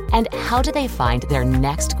 and how do they find their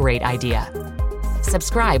next great idea.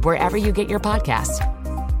 Subscribe wherever you get your podcasts.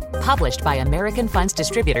 Published by American Funds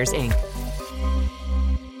Distributors, Inc.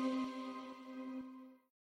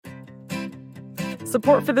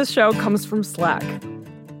 Support for this show comes from Slack.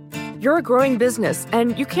 You're a growing business,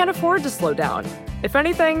 and you can't afford to slow down. If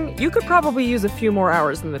anything, you could probably use a few more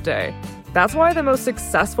hours in the day. That's why the most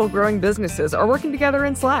successful growing businesses are working together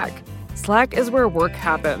in Slack. Slack is where work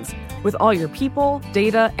happens, with all your people,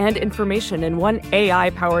 data, and information in one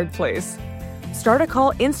AI-powered place. Start a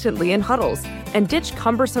call instantly in huddles and ditch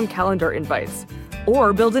cumbersome calendar invites.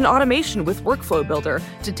 Or build an automation with Workflow Builder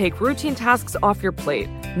to take routine tasks off your plate.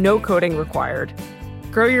 No coding required.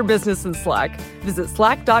 Grow your business in Slack. Visit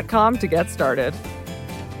slack.com to get started.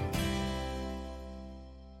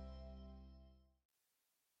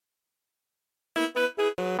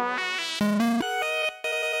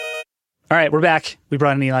 All right, we're back. We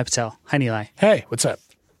brought in Nilay Patel. Hi, Nilay. Hey, what's up?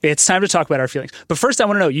 It's time to talk about our feelings. But first, I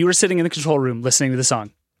want to know, you were sitting in the control room listening to the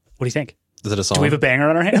song. What do you think? Is it a song? Do we have a banger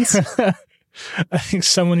on our hands? I think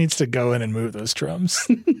someone needs to go in and move those drums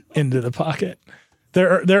into the pocket.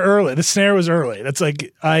 They're early. The snare was early. That's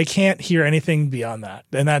like, I can't hear anything beyond that.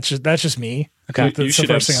 And that's just me. Okay. That's you should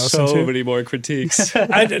have so many more critiques.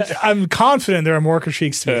 I'm confident there are more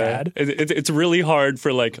critiques to be had. It's really hard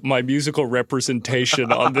for like my musical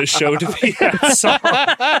representation on this show to be that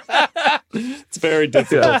song. It's very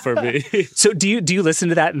difficult for me. So do you listen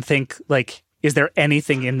to that and think like, is there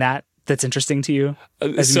anything in that that's interesting to you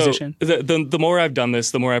as a musician? The more I've done this,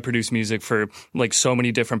 the more I produce music for like so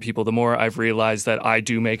many different people, the more I've realized that I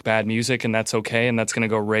do make bad music and that's okay. And that's going to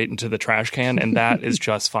go right into the trash can. And that is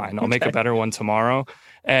just fine. I'll make a better one tomorrow.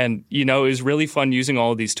 And, you know, it was really fun using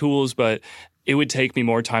all of these tools, but it would take me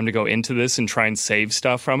more time to go into this and try and save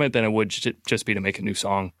stuff from it than it would just be to make a new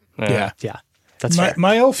song. Yeah. That's fair.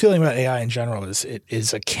 My whole feeling about AI in general is it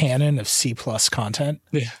is a canon of C+ content.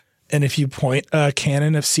 Yeah. And if you point a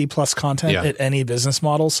canon of C+ content at any business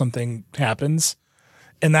model, something happens.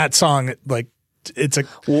 And that song, like,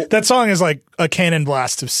 that song is like a cannon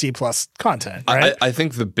blast of C+ content, right? I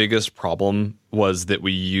think the biggest problem was that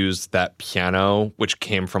we used that piano, which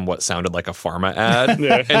came from what sounded like a pharma ad.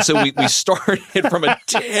 And so we started from a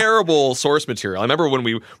terrible source material. I remember when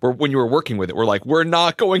you were working with it, we're like, we're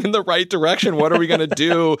not going in the right direction. What are we going to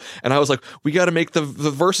do? And I was like, we got to make the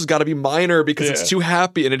verses got to be minor because it's too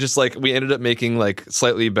happy. And it just like, we ended up making like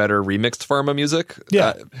slightly better remixed pharma music.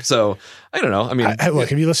 Yeah. So I don't know. I mean, look,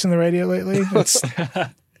 have you listened to the radio lately?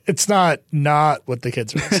 It's not what the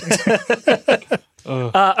kids are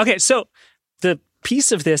listening. Okay, so the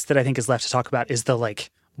piece of this that I think is left to talk about is the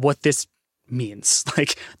like what this means,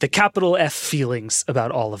 like the capital F feelings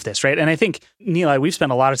about all of this, right? And I think, Nilay, we've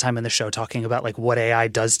spent a lot of time in the show talking about like what AI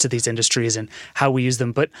does to these industries and how we use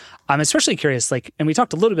them. But I'm especially curious, like, and we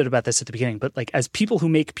talked a little bit about this at the beginning, but like as people who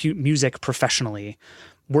make music professionally,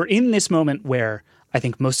 we're in this moment where I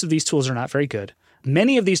think most of these tools are not very good.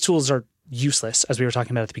 Many of these tools are useless, as we were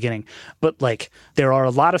talking about at the beginning. But like there are a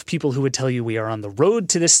lot of people who would tell you we are on the road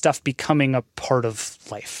to this stuff becoming a part of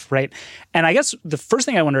life, right? And I guess the first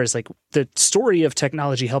thing I wonder is like the story of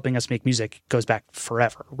technology helping us make music goes back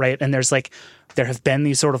forever, right? And there have been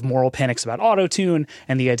these sort of moral panics about auto-tune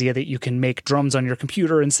and the idea that you can make drums on your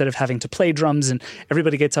computer instead of having to play drums, and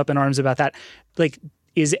everybody gets up in arms about that. Like,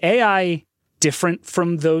 is AI different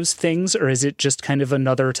from those things, or is it just kind of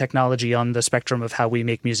another technology on the spectrum of how we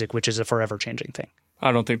make music, which is a forever changing thing?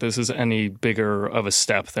 I don't think this is any bigger of a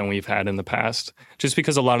step than we've had in the past, just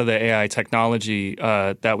because a lot of the AI technology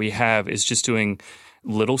that we have is just doing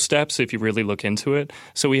little steps if you really look into it.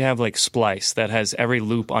 So we have like Splice that has every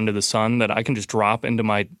loop under the sun that I can just drop into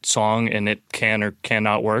my song and it can or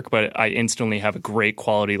cannot work, but I instantly have a great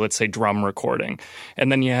quality, let's say, drum recording.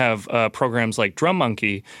 And then you have programs like Drum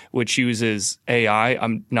Monkey, which uses AI.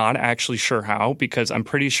 I'm not actually sure how, because I'm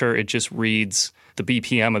pretty sure it just reads the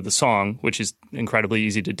BPM of the song, which is incredibly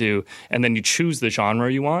easy to do. And then you choose the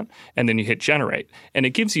genre you want, and then you hit generate. And it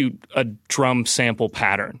gives you a drum sample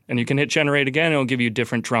pattern. And you can hit generate again, and it'll give you a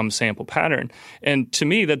different drum sample pattern. And to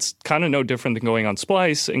me, that's kind of no different than going on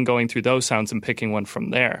Splice and going through those sounds and picking one from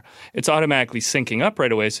there. It's automatically syncing up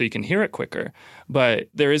right away so you can hear it quicker. But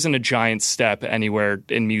there isn't a giant step anywhere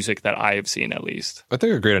in music that I have seen, at least. I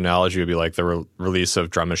think a great analogy would be like the release of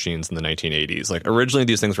drum machines in the 1980s. Like originally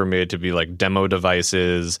these things were made to be like demo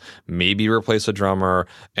devices, maybe replace a drummer,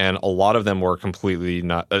 and a lot of them were completely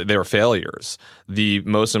not, they were failures. The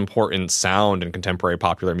most important sound in contemporary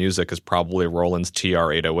popular music is probably Roland's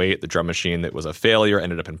TR-808, the drum machine that was a failure,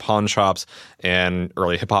 ended up in pawn shops, and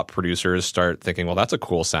early hip-hop producers start thinking, well, that's a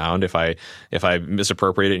cool sound. If I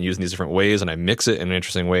misappropriate it and use it in these different ways and I mix it in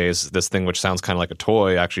interesting ways, this thing which sounds kind of like a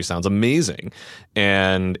toy actually sounds amazing.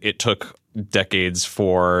 And it took decades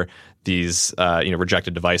for these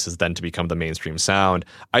rejected devices then to become the mainstream sound.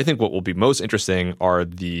 I think what will be most interesting are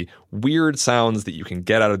the weird sounds that you can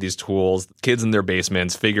get out of these tools, kids in their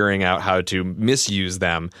basements figuring out how to misuse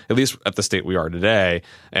them, at least at the state we are today,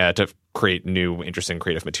 to create new, interesting,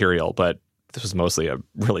 creative material. But this was mostly a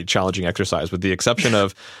really challenging exercise, with the exception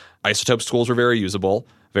of Isotope's tools were very usable,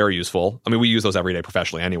 very useful. I mean, we use those every day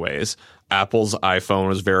professionally anyways. Apple's iPhone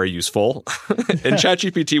was very useful, and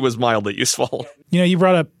ChatGPT was mildly useful. You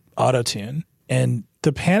brought up Autotune, and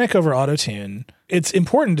the panic over Autotune, it's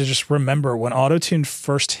important to just remember when Autotune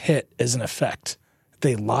first hit as an effect,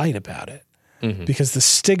 they lied about it because the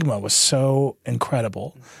stigma was so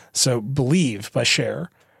incredible. So Believe by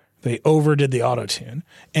Cher, they overdid the Autotune.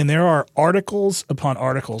 And there are articles upon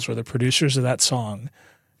articles where the producers of that song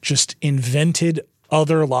just invented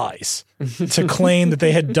other lies to claim that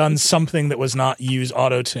they had done something that was not use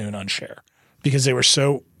Autotune on Cher, because they were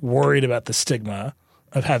so worried about the stigma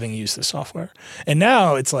of having used the software. And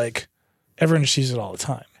now it's like everyone just uses it all the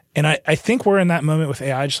time. And I think we're in that moment with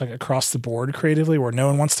AI just like across the board creatively, where no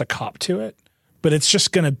one wants to cop to it, but it's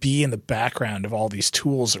just going to be in the background of all these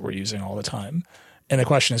tools that we're using all the time. And the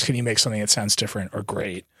question is, can you make something that sounds different or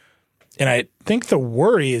great? And I think the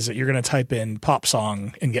worry is that you're going to type in pop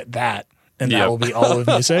song and get that, and that will be all of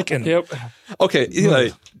music. And Okay, Eli,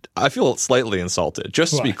 I feel slightly insulted.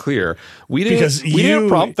 Just to be clear, we didn't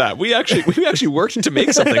prompt that. We actually worked to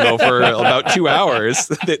make something over about 2 hours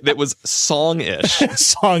that was song-ish.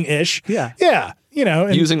 Song-ish. Yeah. Yeah.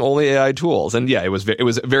 Using only AI tools. And yeah, it was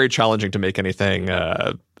very challenging to make anything.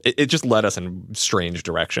 It just led us in strange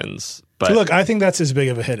directions. But so look, I think that's as big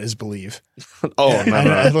of a hit as Believe. Oh,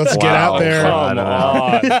 no. Let's get out there. Come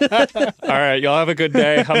on. All right, y'all have a good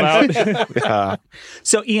day. I'm out. Yeah.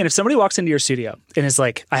 So, Ian, if somebody walks into your studio and is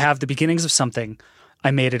like, I have the beginnings of something, I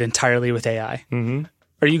made it entirely with AI.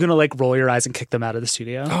 Are you going to like roll your eyes and kick them out of the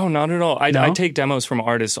studio? Oh, not at all. No? I take demos from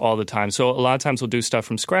artists all the time. So a lot of times we'll do stuff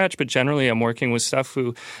from scratch, but generally I'm working with stuff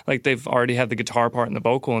who like they've already had the guitar part and the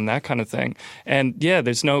vocal and that kind of thing. And yeah,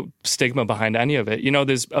 there's no stigma behind any of it. You know,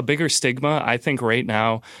 there's a bigger stigma, I think, right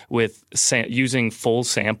now with using full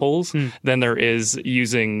samples than there is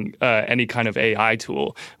using any kind of AI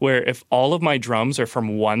tool, where if all of my drums are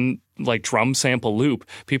from one like drum sample loop,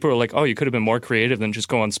 people are like, oh, you could have been more creative than just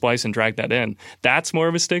go on Splice and drag that in. That's more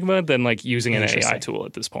of a stigma than like using an AI tool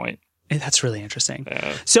at this point. That's really interesting.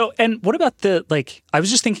 So, and what about I was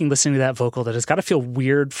just thinking, listening to that vocal, that it's got to feel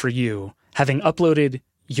weird for you having uploaded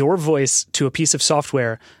your voice to a piece of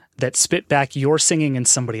software that spit back your singing in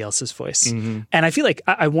somebody else's voice. And I feel like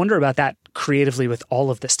I wonder about that creatively with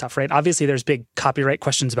all of this stuff, right? Obviously, there's big copyright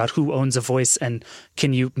questions about who owns a voice and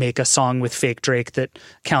can you make a song with fake Drake that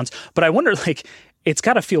counts. But I wonder, it's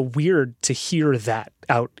got to feel weird to hear that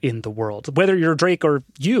out in the world, whether you're Drake or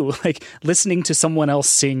you, listening to someone else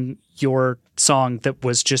sing your song that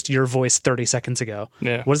was just your voice 30 seconds ago.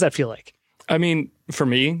 Yeah. What does that feel like? I mean, for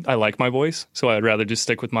me, I like my voice, so I'd rather just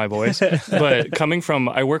stick with my voice. But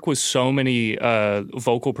I work with so many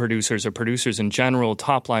vocal producers or producers in general,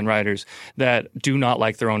 top-line writers, that do not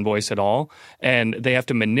like their own voice at all. And they have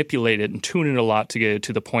to manipulate it and tune it a lot to get it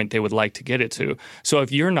to the point they would like to get it to. So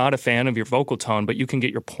if you're not a fan of your vocal tone, but you can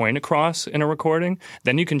get your point across in a recording,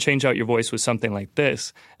 then you can change out your voice with something like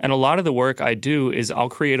this. And a lot of the work I do is I'll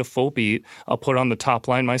create a full beat, I'll put on the top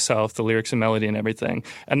line myself, the lyrics and melody and everything,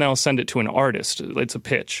 and then I'll send it to an artist. It's a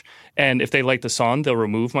pitch. And if they like the song, they'll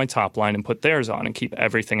remove my top line and put theirs on and keep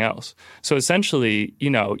everything else. So essentially,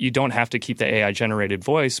 you don't have to keep the AI generated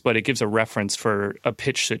voice, but it gives a reference for a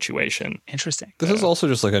pitch situation. Interesting. This is also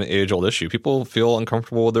just like an age-old issue. People feel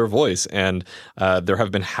uncomfortable with their voice, and there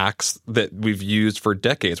have been hacks that we've used for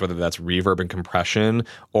decades, whether that's reverb and compression,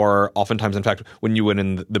 or oftentimes, in fact, when you went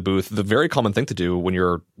in the booth, the very common thing to do when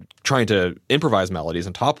you're trying to improvise melodies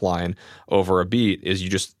and top line over a beat is you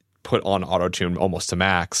just put on auto-tune almost to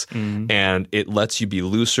max, and it lets you be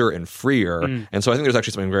looser and freer. And so I think there's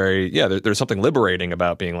actually something there's something liberating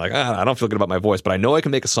about being like, I don't feel good about my voice, but I know I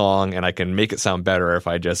can make a song and I can make it sound better if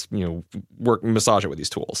I just, massage it with these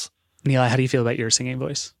tools. Neil, how do you feel about your singing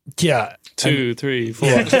voice? Yeah. 2, 3, 4.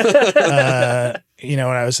 When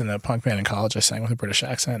I was in the punk band in college, I sang with a British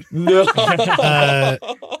accent. No.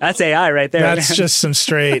 That's AI right there. That's just some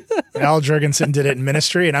straight, Al Jurgensen did it in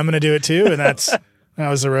Ministry, and I'm going to do it too. And that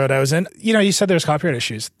was the road I was in. You said there's copyright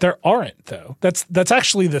issues. There aren't, though. That's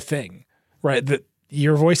actually the thing, right? That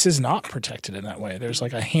your voice is not protected in that way. There's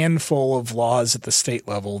like a handful of laws at the state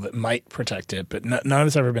level that might protect it, but none of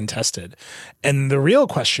it's ever been tested. And the real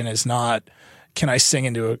question is not, can I sing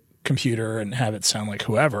into a computer and have it sound like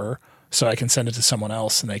whoever so I can send it to someone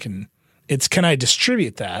else and can I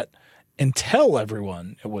distribute that and tell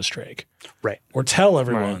everyone it was Drake? Right. Or tell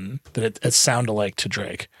everyone that it sounded alike to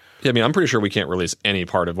Drake. Yeah, I mean, I'm pretty sure we can't release any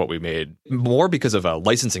part of what we made more because of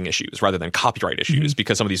licensing issues rather than copyright issues,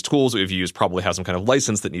 because some of these tools that we've used probably have some kind of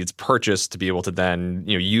license that needs purchased to be able to then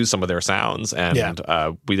use some of their sounds. And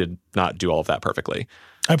we did not do all of that perfectly.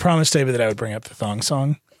 I promised David that I would bring up the thong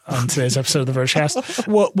song on today's episode of the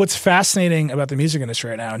Vergecast. What's fascinating about the music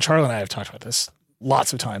industry right now, and Charlie and I have talked about this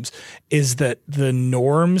lots of times, is that the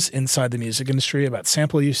norms inside the music industry about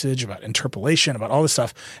sample usage, about interpolation, about all this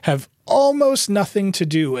stuff have almost nothing to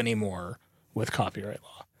do anymore with copyright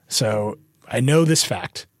law. So I know this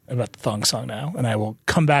fact about the thong song now, and I will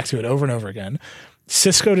come back to it over and over again.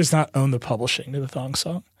 Sisqó does not own the publishing to the thong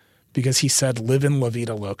song because he said "Livin' La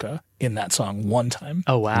Vida Loca" in that song one time.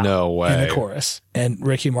 Oh, wow. No way. In the chorus. And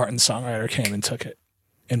Ricky Martin's songwriter came and took it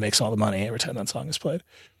and makes all the money every time that song is played.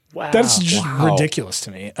 Wow. That's just ridiculous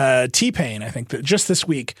to me. T-Pain, I think that just this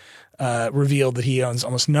week revealed that he owns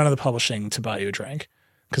almost none of the publishing to Buy You a Drink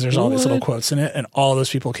because there's all these little quotes in it, and all those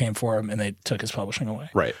people came for him and they took his publishing away.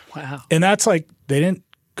 Right. Wow. And that's they didn't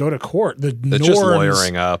go to court. The norms, just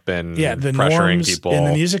lawyering up and the pressuring norms people in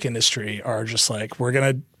the music industry are just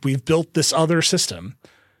we've built this other system,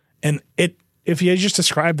 and if you just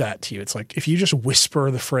describe that to you, it's like if you just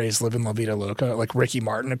whisper the phrase "Livin' La Vida Loca," like Ricky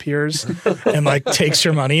Martin appears and takes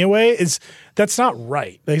your money away. That's not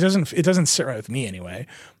right. It doesn't sit right with me anyway.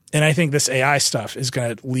 And I think this AI stuff is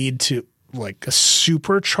going to lead to a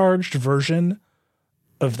supercharged version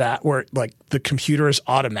of that, where the computer is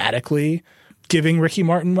automatically giving Ricky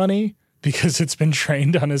Martin money because it's been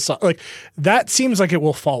trained on his song. That seems like it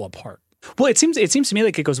will fall apart. Well, it seems to me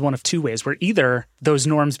like it goes one of two ways, where either those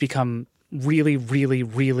norms become really, really,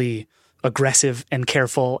 really aggressive and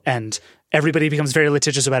careful, and everybody becomes very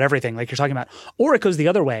litigious about everything like you're talking about, or it goes the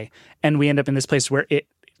other way and we end up in this place where it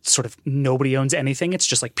sort of nobody owns anything. It's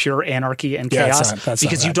just like pure anarchy and Yeah, chaos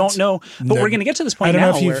because you don't know. But we're going to get to this point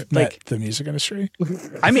now where met the music industry.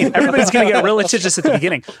 I mean, everybody's going to get real litigious at the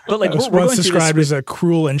beginning. But like we're once described as a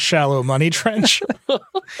cruel and shallow money trench. But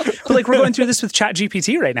like we're going through this with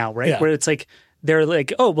ChatGPT right now, right? Yeah. Where it's like they're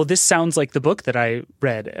like, oh, well, this sounds like the book that I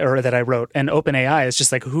read or that I wrote. And OpenAI is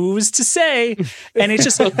just like, who's to say? And it's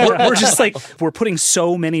just, we're just like, we're putting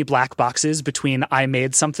so many black boxes between I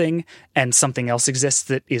made something and something else exists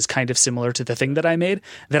that is kind of similar to the thing that I made,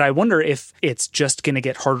 that I wonder if it's just going to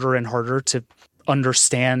get harder and harder to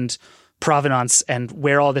understand provenance and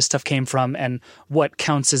where all this stuff came from and what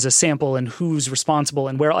counts as a sample and who's responsible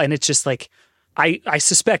and where. And it's just like, I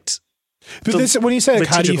suspect. But this, when you say like,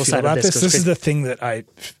 how do you feel about this is the thing that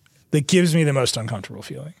gives me the most uncomfortable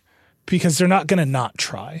feeling, because they're not going to not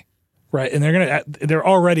try, right? And they're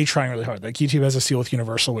already trying really hard. Like YouTube has a deal with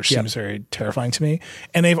Universal, which seems very terrifying to me,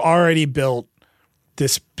 and they've already built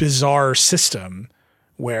this bizarre system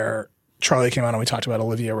where Charlie came on and we talked about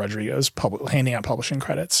Olivia Rodrigo's handing out publishing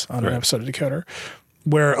credits on an episode of Decoder,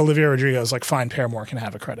 where Olivia Rodrigo's like, fine, Paramore can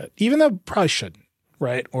have a credit, even though probably shouldn't.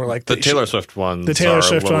 Right. Or like the Taylor Swift ones. The Taylor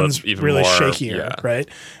Swift one's even really more, shakier. Right.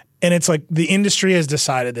 And it's like the industry has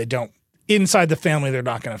decided they don't, inside the family, they're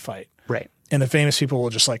not going to fight. Right. And the famous people will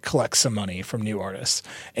just like collect some money from new artists.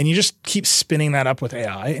 And you just keep spinning that up with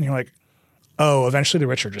AI. And you're like, oh, eventually the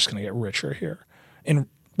rich are just going to get richer here. In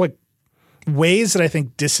like ways that I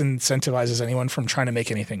think disincentivizes anyone from trying to make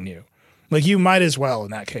anything new. Like you might as well in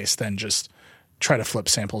that case then just try to flip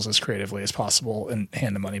samples as creatively as possible and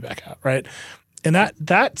hand the money back out. Right. And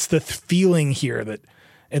that's the feeling here, that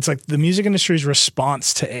it's like the music industry's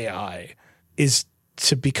response to AI is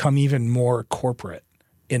to become even more corporate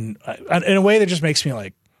in a way that just makes me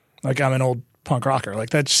like I'm an old punk rocker. Like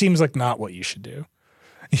that seems like not what you should do.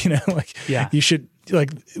 You know, like you should, like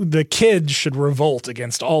the kids should revolt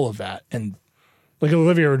against all of that. And like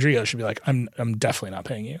Olivia Rodrigo should be like, I'm definitely not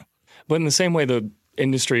paying you. But in the same way, the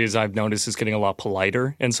industry, as I've noticed, is getting a lot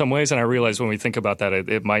politer in some ways. And I realize when we think about that,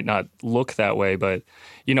 it might not look that way. But,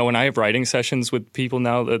 you know, when I have writing sessions with people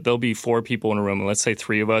now, there'll be 4 people in a room. And let's say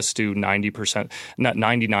 3 of us do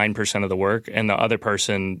 99% of the work. And the other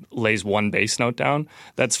person lays one bass note down.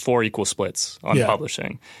 That's 4 equal splits on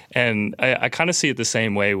publishing. And I kind of see it the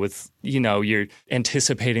same way with, you know, you're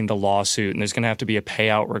anticipating the lawsuit and there's going to have to be a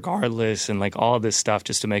payout regardless and like all of this stuff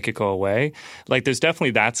just to make it go away. Like there's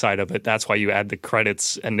definitely that side of it. That's why you add the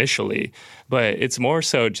credits initially. But it's more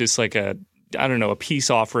so just like a peace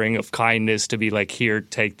offering of kindness to be like, here,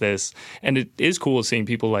 take this. And it is cool seeing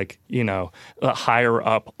people like, you know, higher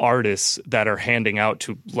up artists that are handing out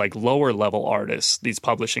to like lower level artists these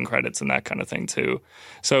publishing credits and that kind of thing too.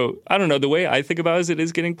 So I don't know, the way I think about it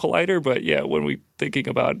is getting politer. But yeah, when we thinking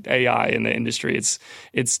about AI in the industry,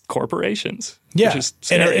 it's corporations. Yeah, which is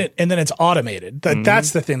scary. And then it's automated.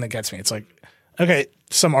 That's the thing that gets me. It's like, okay,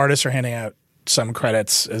 some artists are handing out some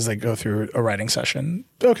credits as they go through a writing session.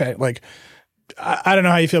 Okay, like I don't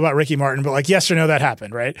know how you feel about Ricky Martin, but like yes or no, that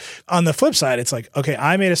happened, right? On the flip side, it's like, okay,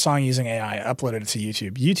 I made a song using AI, uploaded it to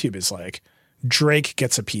YouTube. YouTube is like, Drake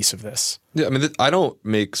gets a piece of this. Yeah, I mean, I don't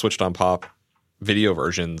make Switched on Pop video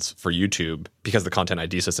versions for YouTube because the Content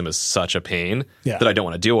ID system is such a pain that I don't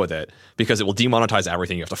want to deal with it because it will demonetize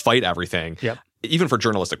everything. You have to fight everything. Yep. Even for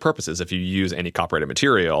journalistic purposes, if you use any copyrighted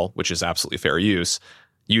material, which is absolutely fair use,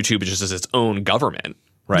 YouTube just is its own government.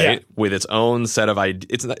 Right, with its own set of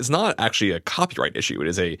ideas. It's not actually a copyright issue. It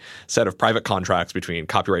is a set of private contracts between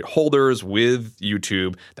copyright holders with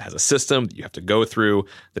YouTube that has a system that you have to go through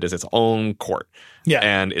that is its own court. Yeah,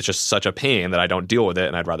 and it's just such a pain that I don't deal with it,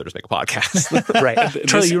 and I'd rather just make a podcast. Right,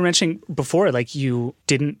 Charlie, you were mentioning before, like you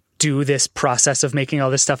didn't do this process of making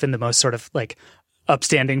all this stuff in the most sort of like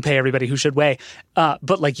upstanding, pay everybody who should way,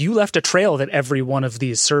 but like you left a trail that every one of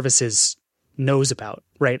these services knows about,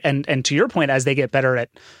 right? And to your point, as they get better at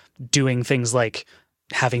doing things like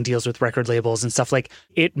having deals with record labels and stuff, like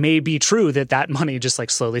it may be true that money just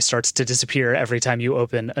like slowly starts to disappear every time you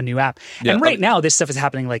open a new app. Yeah, and now this stuff is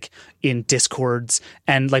happening like in Discords,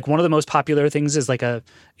 and like one of the most popular things is like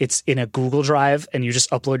it's in a Google Drive, and you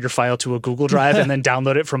just upload your file to a Google Drive and then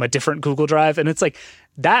download it from a different Google Drive, and it's like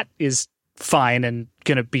that is fine and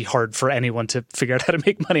going to be hard for anyone to figure out how to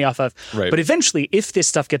make money off of. Right. But eventually, if this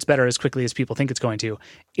stuff gets better as quickly as people think it's going to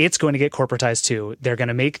get corporatized too. They're going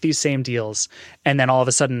to make these same deals. And then all of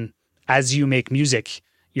a sudden, as you make music,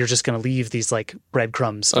 you're just going to leave these like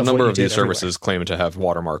breadcrumbs. A number of these services claim to have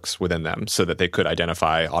watermarks within them so that they could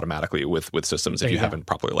identify automatically with systems if you haven't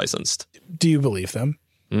properly licensed. Do you believe them?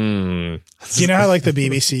 Do you know how like the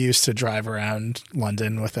BBC used to drive around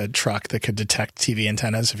London with a truck that could detect TV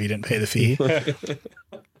antennas if you didn't pay the fee?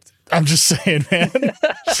 I'm just saying, man.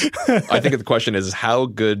 I think the question is how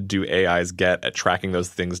good do AIs get at tracking those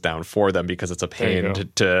things down for them, because it's a pain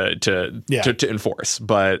to enforce.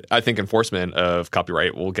 But I think enforcement of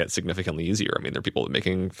copyright will get significantly easier. I mean, there are people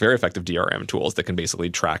making very effective DRM tools that can basically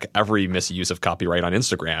track every misuse of copyright on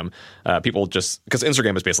Instagram. People just, because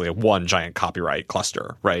Instagram is basically one giant copyright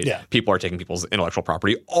cluster, right? Yeah. People are taking people's intellectual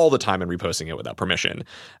property all the time and reposting it without permission.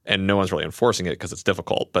 And no one's really enforcing it because it's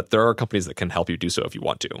difficult. But there are companies that can help you do so if you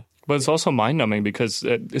want to. But it's also mind-numbing because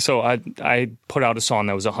I put out a song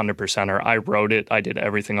that was 100%er. I wrote it. I did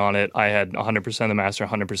everything on it. I had 100% of the master,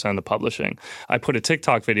 100% of the publishing. I put a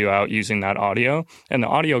TikTok video out using that audio, and the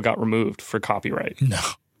audio got removed for copyright. No.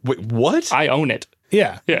 Wait, what? I own it.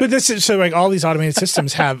 Yeah. But this is so like all these automated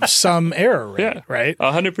systems have some error rate, right?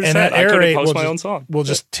 100%. And that I error couldn't rate post my own song. We'll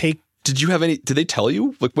just take. Did they tell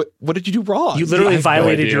you? Like, what did you do wrong? You literally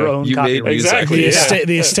violated your own copyright. Exactly.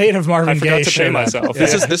 The estate of Marvin Gaye showed myself.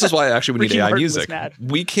 This is why actually we need Ricky AI Martin music.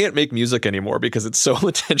 We can't make music anymore because it's so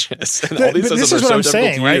litigious. And all these but systems this is are what so I'm difficult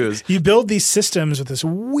saying, to right? use. You build these systems with this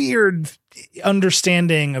weird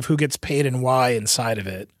understanding of who gets paid and why inside of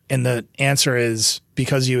it. And the answer is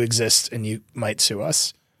because you exist and you might sue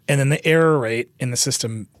us. And then the error rate in the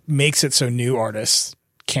system makes it so new artists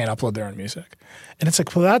can't upload their own music. And it's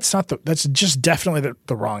like, well, that's just definitely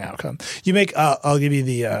the wrong outcome. You make, I'll give you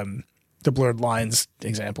the Blurred Lines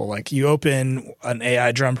example. Like you open an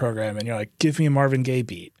AI drum program and you're like, give me a Marvin Gaye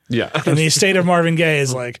beat. Yeah. And the estate of Marvin Gaye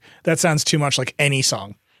is like, that sounds too much like any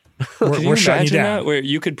song. We're shutting you down. That, where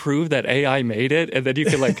you could prove that AI made it and then you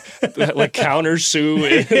could like counter sue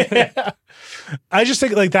it? Yeah. I just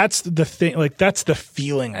think like that's the thing, like that's the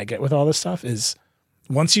feeling I get with all this stuff is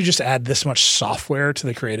once you just add this much software to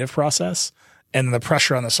the creative process and the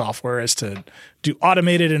pressure on the software is to do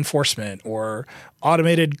automated enforcement or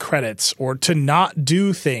automated credits or to not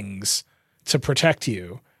do things to protect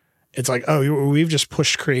you, it's like, oh, we've just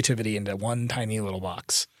pushed creativity into one tiny little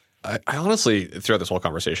box. I honestly, throughout this whole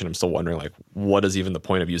conversation, I'm still wondering, like, what is even the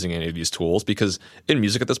point of using any of these tools? Because in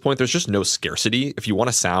music at this point, there's just no scarcity. If you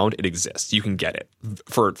want a sound, it exists. You can get it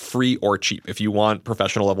for free or cheap. If you want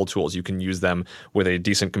professional level tools, you can use them with a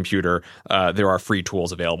decent computer. There are free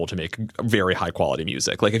tools available to make very high quality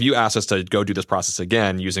music. Like if you asked us to go do this process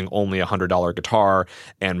again using only a $100 guitar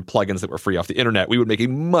and plugins that were free off the internet, we would make a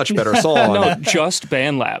much better song. No, just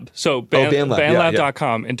BandLab. So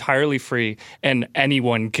BandLab.com, entirely free, and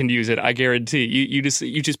anyone can use it. I guarantee. You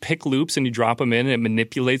just pick loops and you drop them in and it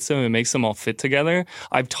manipulates them and makes them all fit together.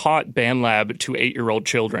 I've taught BandLab to 8-year-old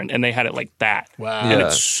children and they had it like that. Wow. And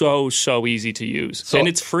it's so easy to use. And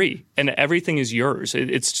it's free and everything is yours.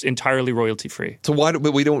 It's entirely royalty free. So why do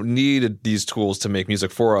we don't need these tools to make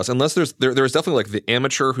music for us? Unless there's definitely like the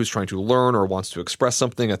amateur who's trying to learn or wants to express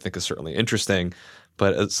something, I think is certainly interesting.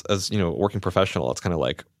 But as you know, working professional, it's kind of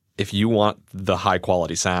like if you want the high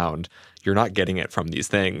quality sound, you're not getting it from these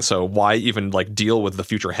things. So why even like deal with the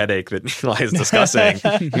future headache that Eli is discussing?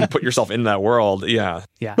 You put yourself in that world. Yeah.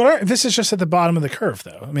 But this is just at the bottom of the curve,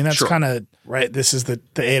 though. I mean, that's kind of right. This is the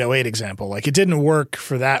 808 example. Like it didn't work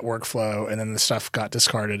for that workflow, and then the stuff got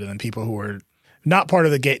discarded, and then people who were not part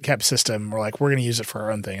of the gatekept system were like, we're going to use it for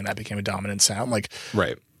our own thing, and that became a dominant sound. Like,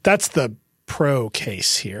 that's the pro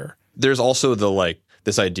case here. There's also the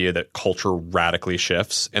this idea that culture radically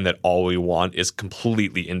shifts and that all we want is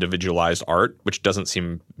completely individualized art, which doesn't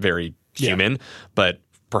seem very human, but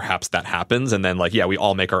perhaps that happens. And then we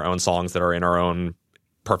all make our own songs that are in our own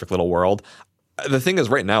perfect little world. The thing is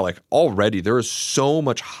right now, already there is so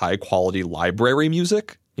much high quality library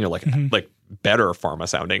music, like better pharma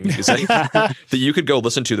sounding music that you could go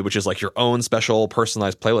listen to, which is like your own special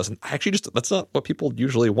personalized playlist. And actually that's not what people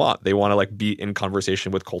usually want. They want to be in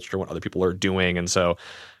conversation with culture, what other people are doing. And so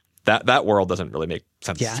that world doesn't really make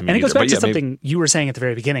sense to me. And it goes back to something you were saying at the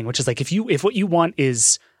very beginning, which is like, if what you want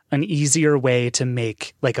is an easier way to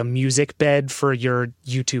make like a music bed for your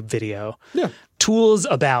YouTube video, tools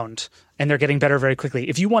abound and they're getting better very quickly.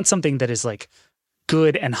 If you want something that is like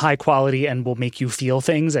good and high quality and will make you feel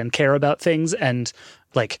things and care about things and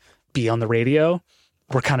like be on the radio,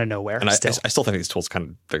 we're kind of nowhere. And still. I still think these tools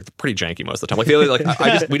they're pretty janky most of the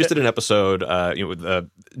time. We just did an episode.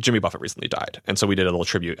 Jimmy Buffett recently died, and so we did a little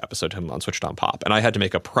tribute episode to him on Switched On Pop. And I had to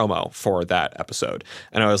make a promo for that episode,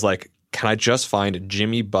 and I was like, can I just find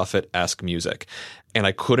Jimmy Buffett-esque music? And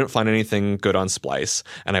I couldn't find anything good on Splice.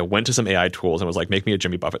 And I went to some AI tools and was like, make me a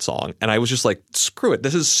Jimmy Buffett song. And I was just like, screw it.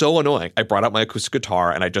 This is so annoying. I brought out my acoustic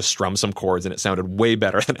guitar and I just strummed some chords and it sounded way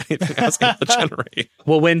better than anything else I could generate.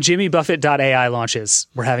 Well, when JimmyBuffett.ai launches,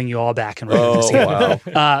 we're having you all back and we're doing this again.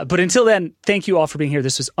 Wow. But until then, thank you all for being here.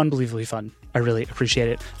 This was unbelievably fun. I really appreciate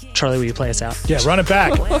it. Charlie, will you play us out? Yeah, run it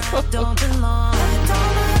back.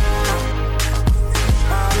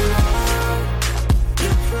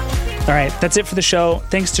 All right, that's it for the show.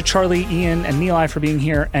 Thanks to Charlie, Ian, and Nilay for being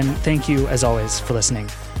here, and thank you, as always, for listening.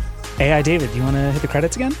 AI David, you want to hit the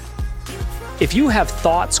credits again? If you have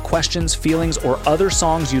thoughts, questions, feelings, or other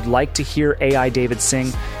songs you'd like to hear AI David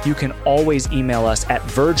sing, you can always email us at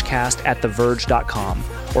vergecast@theverge.com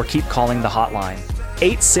or keep calling the hotline.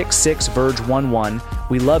 866-VERGE11.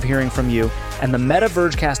 We love hearing from you. And the Meta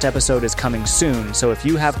Vergecast episode is coming soon, so if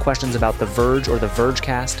you have questions about The Verge or The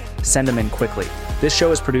Vergecast, send them in quickly. This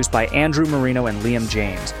show is produced by Andrew Marino and Liam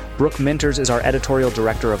James. Brooke Minters is our editorial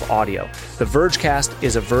director of audio. The Vergecast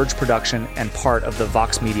is a Verge production and part of the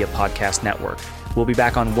Vox Media Podcast Network. We'll be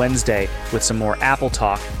back on Wednesday with some more Apple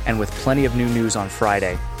talk and with plenty of new news on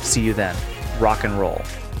Friday. See you then. Rock and roll.